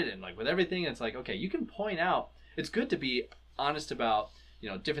worded and like with everything. It's like, okay, you can point out, it's good to be honest about,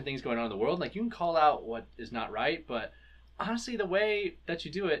 different things going on in the world. Like, you can call out what is not right, but honestly, the way that you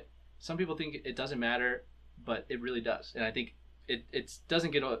do it, some people think it doesn't matter, but it really does. And I think it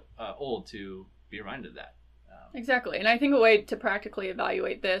doesn't get old to be reminded of that. Exactly. And I think a way to practically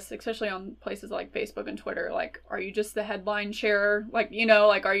evaluate this, especially on places like Facebook and Twitter, like, are you just the headline sharer? Like,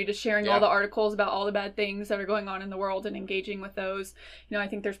 are you just sharing all the articles about all the bad things that are going on in the world and engaging with those? I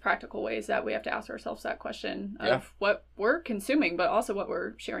think there's practical ways that we have to ask ourselves that question of what we're consuming, but also what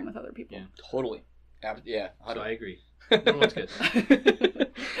we're sharing with other people. Yeah, totally. Yeah. I agree. Number one's good.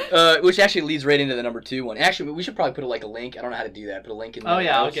 Which actually leads right into the number 2 one. Actually, we should probably put like a link. I don't know how to do that. Put a link in the notes.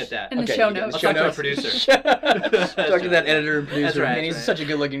 I'll get that. In the show notes. I'll talk to our producer. Talk to that editor and producer. That's right, Man, he's such a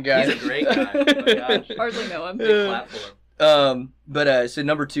good looking guy. He's a great guy. Oh my gosh. Hardly know him. Big clap for him. But so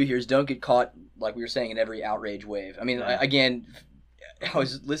number 2 here is don't get caught, like we were saying, in every outrage wave. I mean, again, I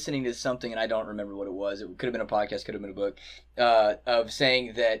was listening to something and I don't remember what it was. It could have been a podcast, could have been a book, of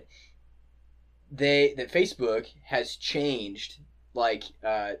saying that Facebook has changed, like,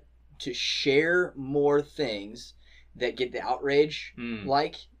 to share more things that get the outrage,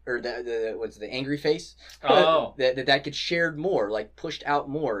 or the angry face. Oh. that gets shared more, like pushed out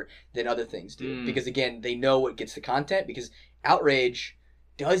more than other things do, because again, they know what gets the content. Because outrage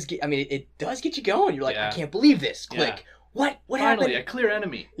does get, it does get you going. You're like, I can't believe this. Click. Yeah. What Finally, happened? a clear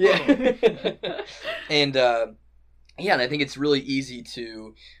enemy. Yeah. And and I think it's really easy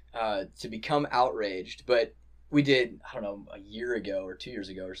to become outraged. But we did, I don't know, a year ago or 2 years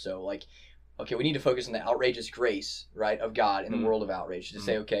ago or so, like, okay, we need to focus on the outrageous grace, right, of God in the world of outrage. To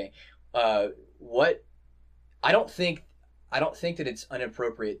say, okay, I don't think that it's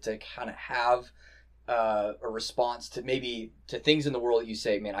inappropriate to kind of have a response to things in the world that you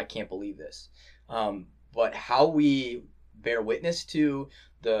say, man, I can't believe this. But how we bear witness to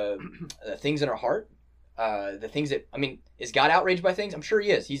the things in our heart, the things that, I mean, is God outraged by things? I'm sure he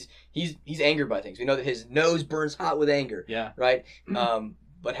is. He's angered by things. We know that his nose burns hot with anger. Yeah. Right.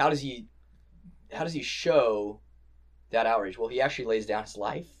 But how does he show that outrage? Well, he actually lays down his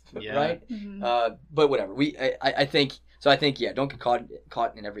life. Yeah. Right. Mhm. But whatever. I think. So I think, yeah, don't get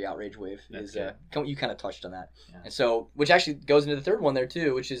caught in every outrage wave. That's You kind of touched on that. Yeah. And so, which actually goes into the third one there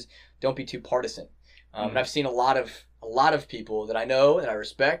too, which is don't be too partisan. And I've seen a lot of people that I know and I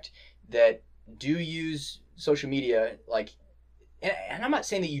respect that do use social media, like, and I'm not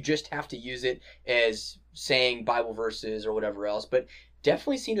saying that you just have to use it as saying Bible verses or whatever else, but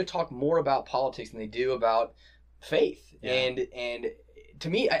definitely seem to talk more about politics than they do about faith. Yeah. And to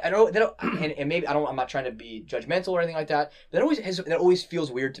me, I don't know, and maybe I'm not trying to be judgmental or anything like that. But that always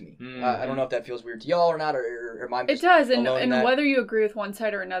feels weird to me. I don't know if that feels weird to y'all or not, or am I It does, and alone in that? whether you agree with one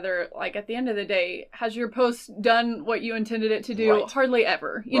side or another, like at the end of the day, has your post done what you intended it to do? Right. Hardly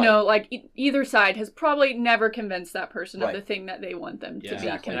ever. You Right. know, like either side has probably never convinced that person Right. of the thing that they want them to be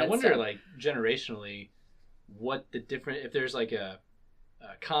Exactly. And I convinced wonder, of. like, generationally, what the different, if there's like a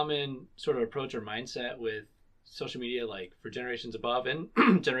common sort of approach or mindset with social media, like for generations above and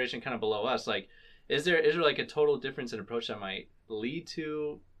generation kind of below us, like, is there like a total difference in approach that might lead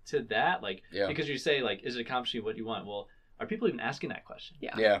to that? Like, Yeah. because you say, like, is it accomplishing what you want? Well, are people even asking that question?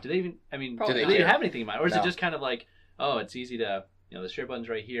 Yeah. Do they even, I mean, Probably do they not. even have anything in mind? Or is No. it just kind of like, oh, it's easy to, the share button's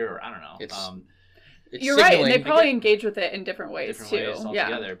right here, or I don't know. It's You're right, and signaling- they probably engage with it in different ways Different too. ways Yeah,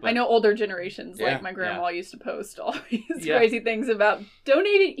 altogether, but- I know older generations, Yeah. like my grandma used to post all these Yeah. crazy things about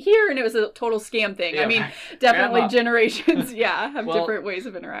donate it here, and it was a total scam thing. Yeah, I mean, right. definitely Grandma. generations, have Well, different ways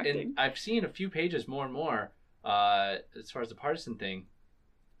of interacting. And I've seen a few pages more and more, as far as the partisan thing,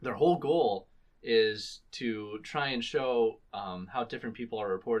 their whole goal is to try and show how different people are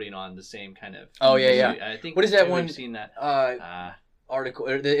reporting on the same kind of Oh, yeah, issue. yeah. I think What is that we've one- seen that. article.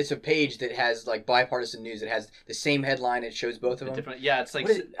 It's a page that has like bipartisan news. It has the same headline. It shows both of them. Different, yeah, it's like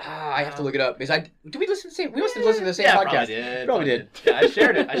What is it? I have to look it up because do we listen to the same? We must have listened to the same podcast. Probably did. Yeah, I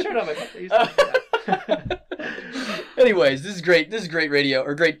shared it. I shared it on my phone. Anyways, this is great. This is great radio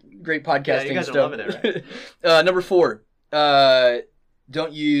or great podcasting. Yeah, you guys are stuff. loving it, right? Number 4.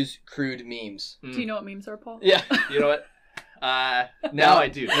 Don't use crude memes. Do you know what memes are, Paul? Yeah. You know what? Now I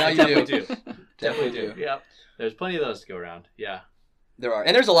do. Now I you definitely do. do. Definitely do. Yep. There's plenty of those to go around. Yeah. There are,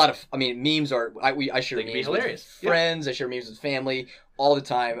 and there's a lot of. I mean, memes are. I share They can be memes hilarious. with Yeah. friends. I share memes with family all the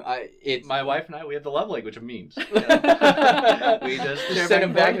time. My wife and I, we have the love language of memes. We just Just share send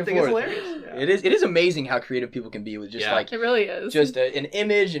them back and think it's forth. hilarious. Yeah. It is amazing how creative people can be with just Yeah. like It really is. just an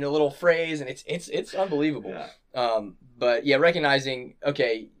image and a little phrase, and it's unbelievable. Yeah. But yeah, recognizing,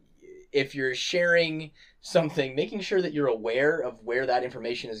 okay, if you're sharing something, making sure that you're aware of where that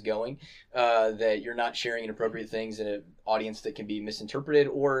information is going, that you're not sharing inappropriate things in an audience that can be misinterpreted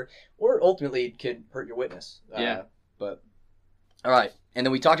or ultimately could hurt your witness. Yeah. But all right, and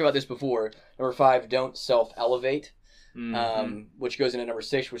then we talked about this before. Number 5, don't self-elevate. Mhm. Which goes into number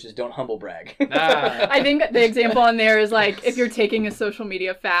 6, which is don't humble brag. Ah. I think the example on there is like if you're taking a social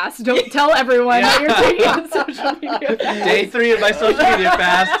media fast, don't tell everyone that you're taking a social media fast. Day 3 of my social media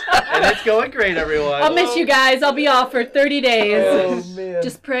fast, and it's going great, everyone. I'll miss you guys. I'll be off for 30 days. Oh man,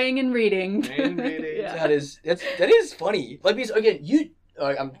 Just praying and reading. Praying and reading. Yeah. that is funny. Like because again, you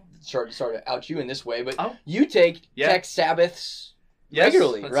I'm sorry to out you in this way, but Oh. you take Yeah. tech Sabbaths Yes.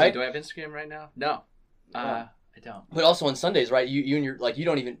 regularly, Let's right? See, do I have Instagram right now? No. I don't. But also on Sundays, right? You and your like you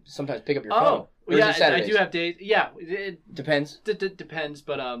don't even sometimes pick up your phone. Oh, Or is yeah, it Saturdays? I do have days. Yeah, it Depends. depends,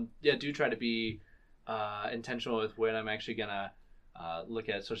 but do try to be intentional with when I'm actually gonna look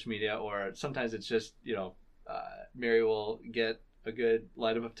at social media, or sometimes it's just Mary will get a good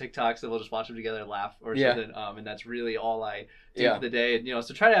lineup of TikToks and we'll just watch them together and laugh or Yeah. something, and that's really all I do Yeah. for the day. And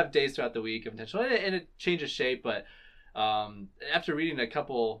so try to have days throughout the week of intentional, and it changes shape, but after reading a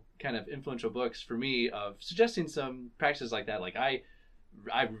couple kind of influential books for me of suggesting some practices like that, like I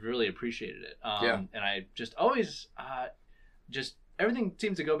really appreciated it. Yeah. And I just always just everything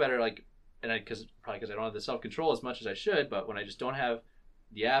seems to go better, like, and because I don't have the self-control as much as I should, but when I just don't have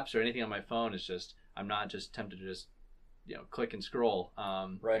the apps or anything on my phone, it's just I'm not just tempted to just click and scroll.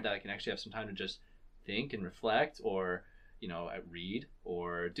 Right. That I can actually have some time to just think and reflect, or read,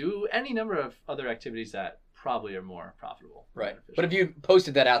 or do any number of other activities that probably are more profitable. Right. beneficial. But if you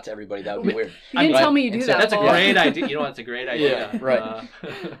posted that out to everybody, that would be weird. You didn't Right. tell me you do And so that. That's a Paul. great idea. That's a great idea. Yeah, right.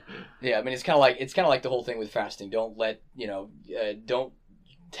 Yeah, I mean it's kind of like the whole thing with fasting. Don't let don't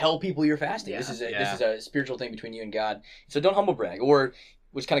tell people you're fasting. Yeah. This is Yeah. a spiritual thing between you and God. So don't humble brag, or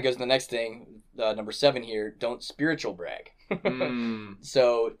which kind of goes to the next thing, number 7 here. Don't spiritual brag. Mm.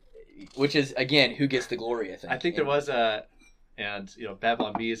 So, which is again, who gets the glory? I think. I think there was and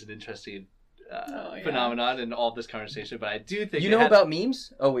Babylon Bee is an interesting phenomenon in all of this conversation, but I do think you know about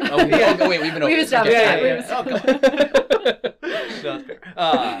memes. We've been over We this. established that. No, that's fair.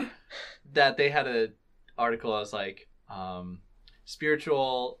 That they had an article. I was like,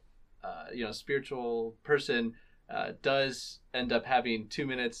 spiritual person does end up having 2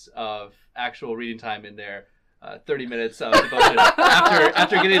 minutes of actual reading time in there. 30 minutes of devotion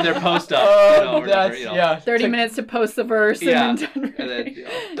after getting their post up. 30 minutes to post the verse. Yeah. And then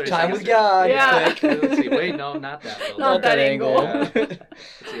 30 time with seconds. God. Yeah. Let's see. Wait, no, not that. Not that angle. Let's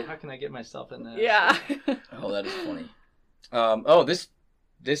see. How can I get myself in there? Yeah. Oh, that is funny.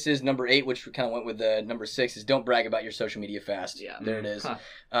 This is number 8, which kind of went with the number 6. Is don't brag about your social media fast. Yeah. There it is.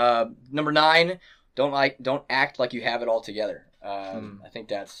 Huh. Number 9, don't act like you have it all together. I think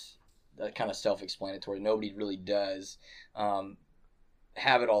that's kind of self-explanatory. Nobody really does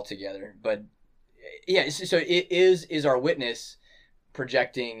have it all together. But yeah, so it is our witness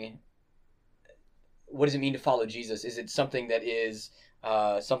projecting. What does it mean to follow Jesus? Is it something that is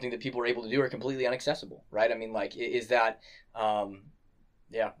something that people are able to do or completely inaccessible? Right? I mean, like, is that?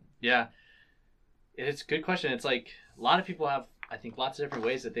 Yeah. It's a good question. It's like a lot of people have, I think, lots of different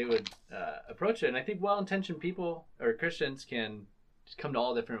ways that they would approach it. And I think well-intentioned people or Christians can just come to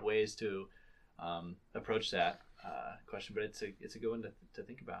all different ways to approach that question. But it's a good one to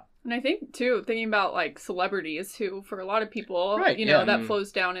think about. And I think, too, thinking about, like, celebrities who, for a lot of people, Right, that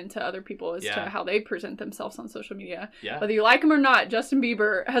flows down into other people as to how they present themselves on social media. Yeah. Whether you like him or not, Justin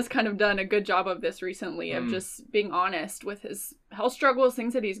Bieber has kind of done a good job of this recently, of just being honest with his health struggles,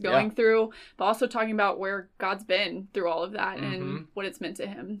 things that he's going through, but also talking about where God's been through all of that and what it's meant to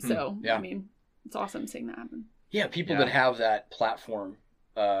him. So, I mean, it's awesome seeing that happen. Yeah, people that have that platform,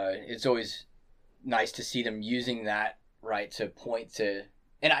 it's always nice to see them using that, right, to point to.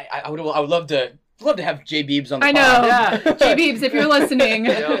 And I would love to have Jay Beebs on the pod. I know. Yeah. Jay Beebs, if you're listening.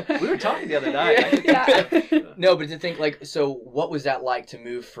 We were talking the other night. No, but to think, like, so what was that like to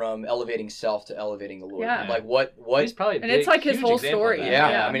move from elevating self to elevating the Lord? Yeah. Like what He's probably a And it's like his huge whole example story. of that.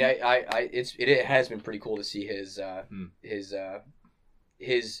 Yeah. I mean, it has been pretty cool to see his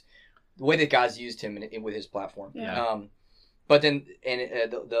the way that God's used him with his platform. Yeah. But then, and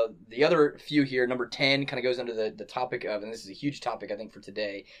the other few here, number 10 kind of goes under the topic of, and this is a huge topic I think for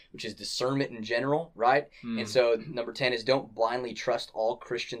today, which is discernment in general, right? And so number 10 is don't blindly trust all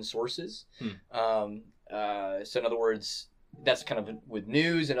Christian sources. So in other words, that's kind of with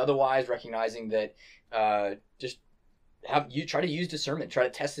news and otherwise, recognizing that just try to use discernment, try to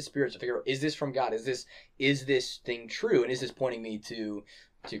test the spirits to figure out, is this from God? Is this thing true? And is this pointing me to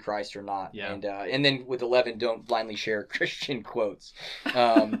Christ or not? Yeah. And then with 11, don't blindly share Christian quotes,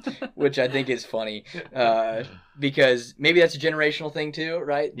 which I think is funny, because maybe that's a generational thing too,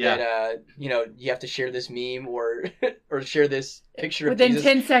 right? Yeah. That you have to share this meme or share this picture Within of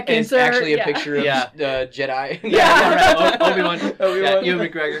Jesus. 10 seconds. And it's actually a picture of Jedi. Yeah. Obi-Wan. Yeah, Ewan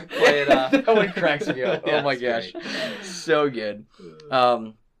McGregor. Play it. That one cracks me up. Yeah, Oh my gosh, so good.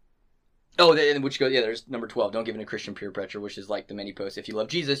 There's number 12. Don't give in to Christian peer pressure, which is like the many posts. If you love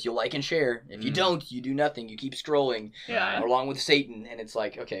Jesus, you'll like and share. If you don't, you do nothing. You keep scrolling along with Satan. And it's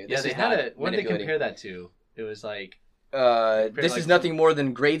like, okay, this is not what did they compare that to? It was like... this is nothing more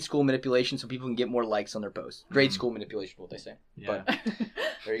than grade school manipulation so people can get more likes on their posts. Grade school manipulation, what they say. Yeah. But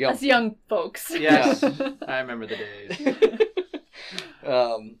there you go. That's young folks. Yes. I remember the days.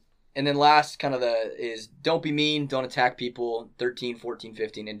 And then last kind of is don't be mean, don't attack people, 13, 14,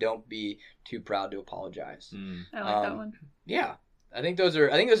 15, and don't be too proud to apologize. I like that one. Yeah. I think those are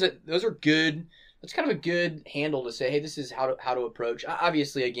good. That's kind of a good handle to say, hey, this is how to approach.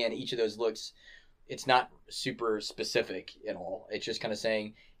 Obviously, again, each of those it's not super specific at all. It's just kind of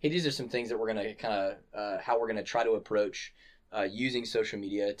saying, hey, these are some things that we're going to kind of how we're going to try to approach using social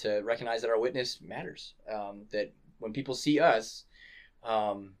media to recognize that our witness matters. That when people see us,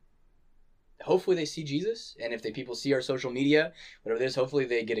 hopefully they see Jesus, and if people see our social media, whatever it is, hopefully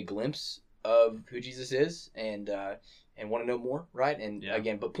they get a glimpse of who Jesus is and want to know more, right? And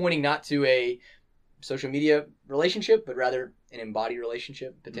again, but pointing not to a social media relationship, but rather an embodied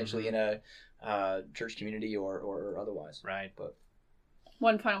relationship, potentially in a church community or otherwise. Right. But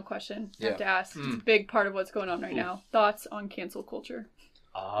one final question I have to ask. It's a big part of what's going on right now. Thoughts on cancel culture?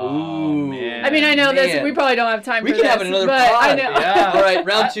 Oh, man. I mean, I know this. We probably don't have time for this. We can have another but pod. I know. Yeah. All right,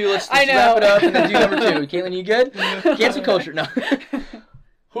 round 2. Let's wrap it up and then do number 2. Caitlin, you good? Cancel culture. No.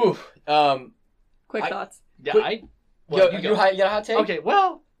 Whew. Quick thoughts. Yeah, you got a hot take? Okay,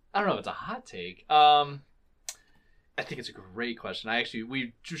 well, I don't know if it's a hot take. I think it's a great question.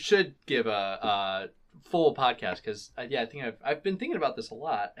 We should give a full podcast because, I think I've been thinking about this a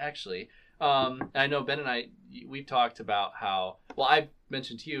lot, actually. I know Ben and I, we've talked about how, well, I've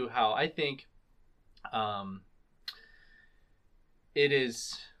mentioned to you how I think it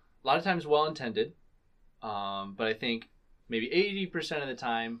is a lot of times well intended, but I think maybe 80% of the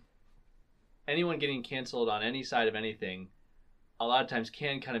time, anyone getting canceled on any side of anything, a lot of times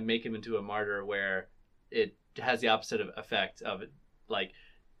can kind of make him into a martyr, where it has the opposite effect of it. Like,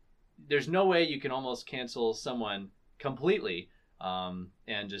 there's no way you can almost cancel someone completely and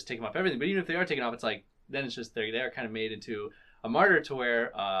just take them off everything. But even if they are taken off, it's like, then it's just they're kind of made into a martyr, to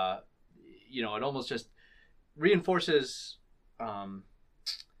where it almost just reinforces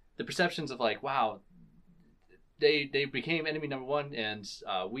the perceptions of like, wow, they became enemy number one, and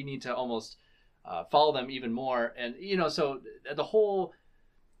we need to almost follow them even more. And so the whole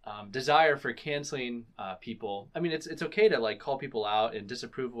desire for canceling people, I mean, it's okay to like call people out and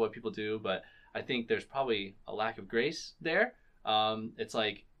disapprove of what people do, but I think there's probably a lack of grace there. It's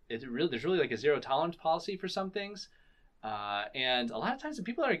like there's really like a zero tolerance policy for some things, and a lot of times the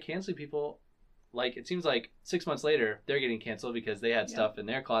people that are canceling people, like, it seems like 6 months later they're getting canceled because they had stuff in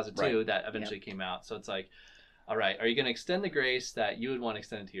their closet too that eventually came out. So it's like, all right, are you going to extend the grace that you would want to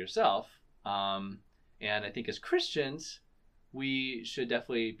extend to yourself? And I think as Christians, we should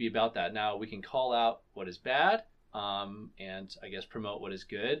definitely be about that. Now, we can call out what is bad, and I guess promote what is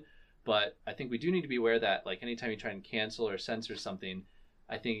good. But I think we do need to be aware that, like, anytime you try and cancel or censor something,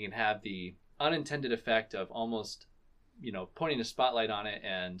 I think it can have the unintended effect of almost, pointing a spotlight on it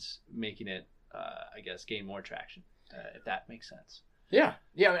and making it, I guess, gain more traction, if that makes sense. Yeah.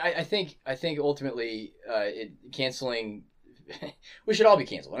 I think ultimately, canceling, we should all be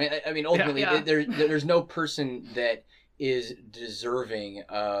canceled. I mean, ultimately, there's no person that is deserving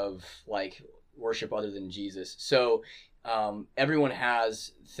of like worship other than Jesus. So everyone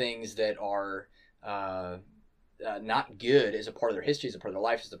has things that are not good as a part of their history, as a part of their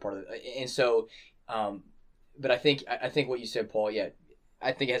life, as a part of and so but I think what you said, Paul,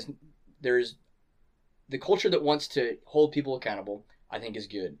 I think there's the culture that wants to hold people accountable, I think, is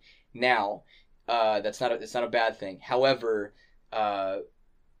good. Now, it's not a bad thing. However,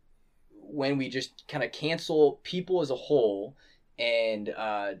 when we just kind of cancel people as a whole, and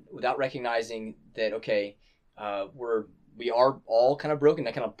without recognizing that, okay, we are all kind of broken,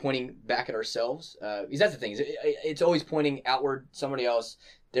 that kind of pointing back at ourselves, because that's the thing, it's always pointing outward, somebody else,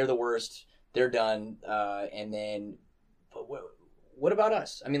 they're the worst, they're done, and then what about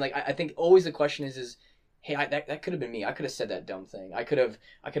us? I mean, like, I think always the question is hey, that could have been me. I could have said that dumb thing. I could have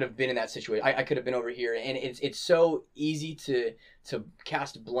been in that situation. I could have been over here. And it's so easy to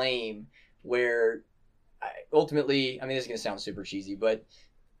cast blame, where ultimately, I mean, this is going to sound super cheesy, but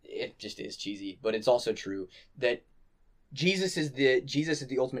it just is cheesy. But it's also true that Jesus is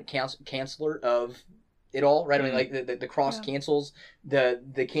the ultimate canceller of it all, right? I mean, like the cross cancels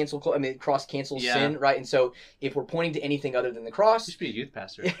the cancel. I mean, cross cancels sin, right? And so if we're pointing to anything other than the cross, you should be a youth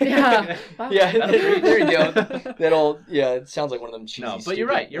pastor. Yeah, there you go. That'll it sounds like one of them cheesy. No, but you're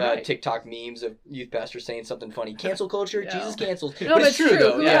right. TikTok memes of youth pastors saying something funny. Cancel culture. Jesus cancels. No, but it's true.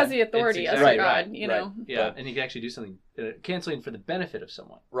 Though. Who has the authority as exactly God? You know. Yeah, and you can actually do something, canceling for the benefit of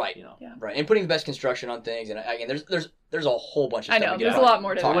someone. Right. Right. And putting the best construction on things. And again, there's a whole bunch of stuff. I know. There's a lot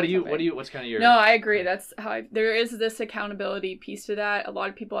more to that. What's kind of your? No, I agree. That's how there is this accountability piece to that. A lot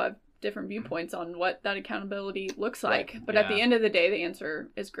of people have different viewpoints on what that accountability looks like. But at the end of the day, the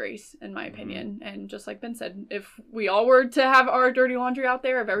answer is grace, in my opinion. And just like Ben said, if we all were to have our dirty laundry out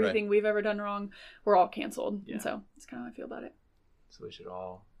there of everything we've ever done wrong, we're all canceled. And so that's kind of how I feel about it. So we should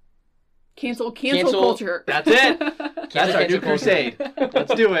all cancel culture. That's it. That's our new crusade.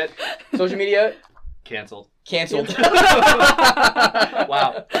 Let's do it. Social media. Canceled.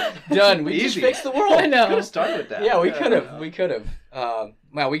 Wow. Done. We just fixed the world. I know. Could have started with that. Yeah, we could have.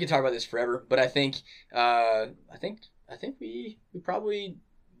 Wow, we could talk about this forever, but I think we probably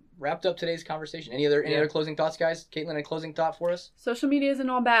wrapped up today's conversation. Any other closing thoughts, guys? Katelyn, a closing thought for us? Social media isn't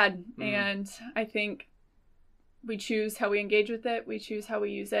all bad, and I think we choose how we engage with it, we choose how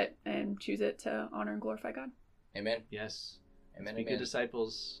we use it, and choose it to honor and glorify God. Amen. Yes. Amen. Be good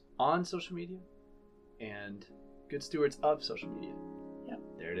disciples on social media and good stewards of social media. Yep.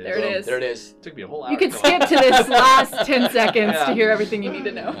 There it is. There it is. Took me a whole hour. You can skip to this last 10 seconds to hear everything you need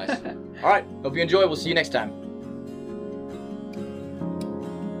to know. Nice. All right. Hope you enjoy. We'll see you next time.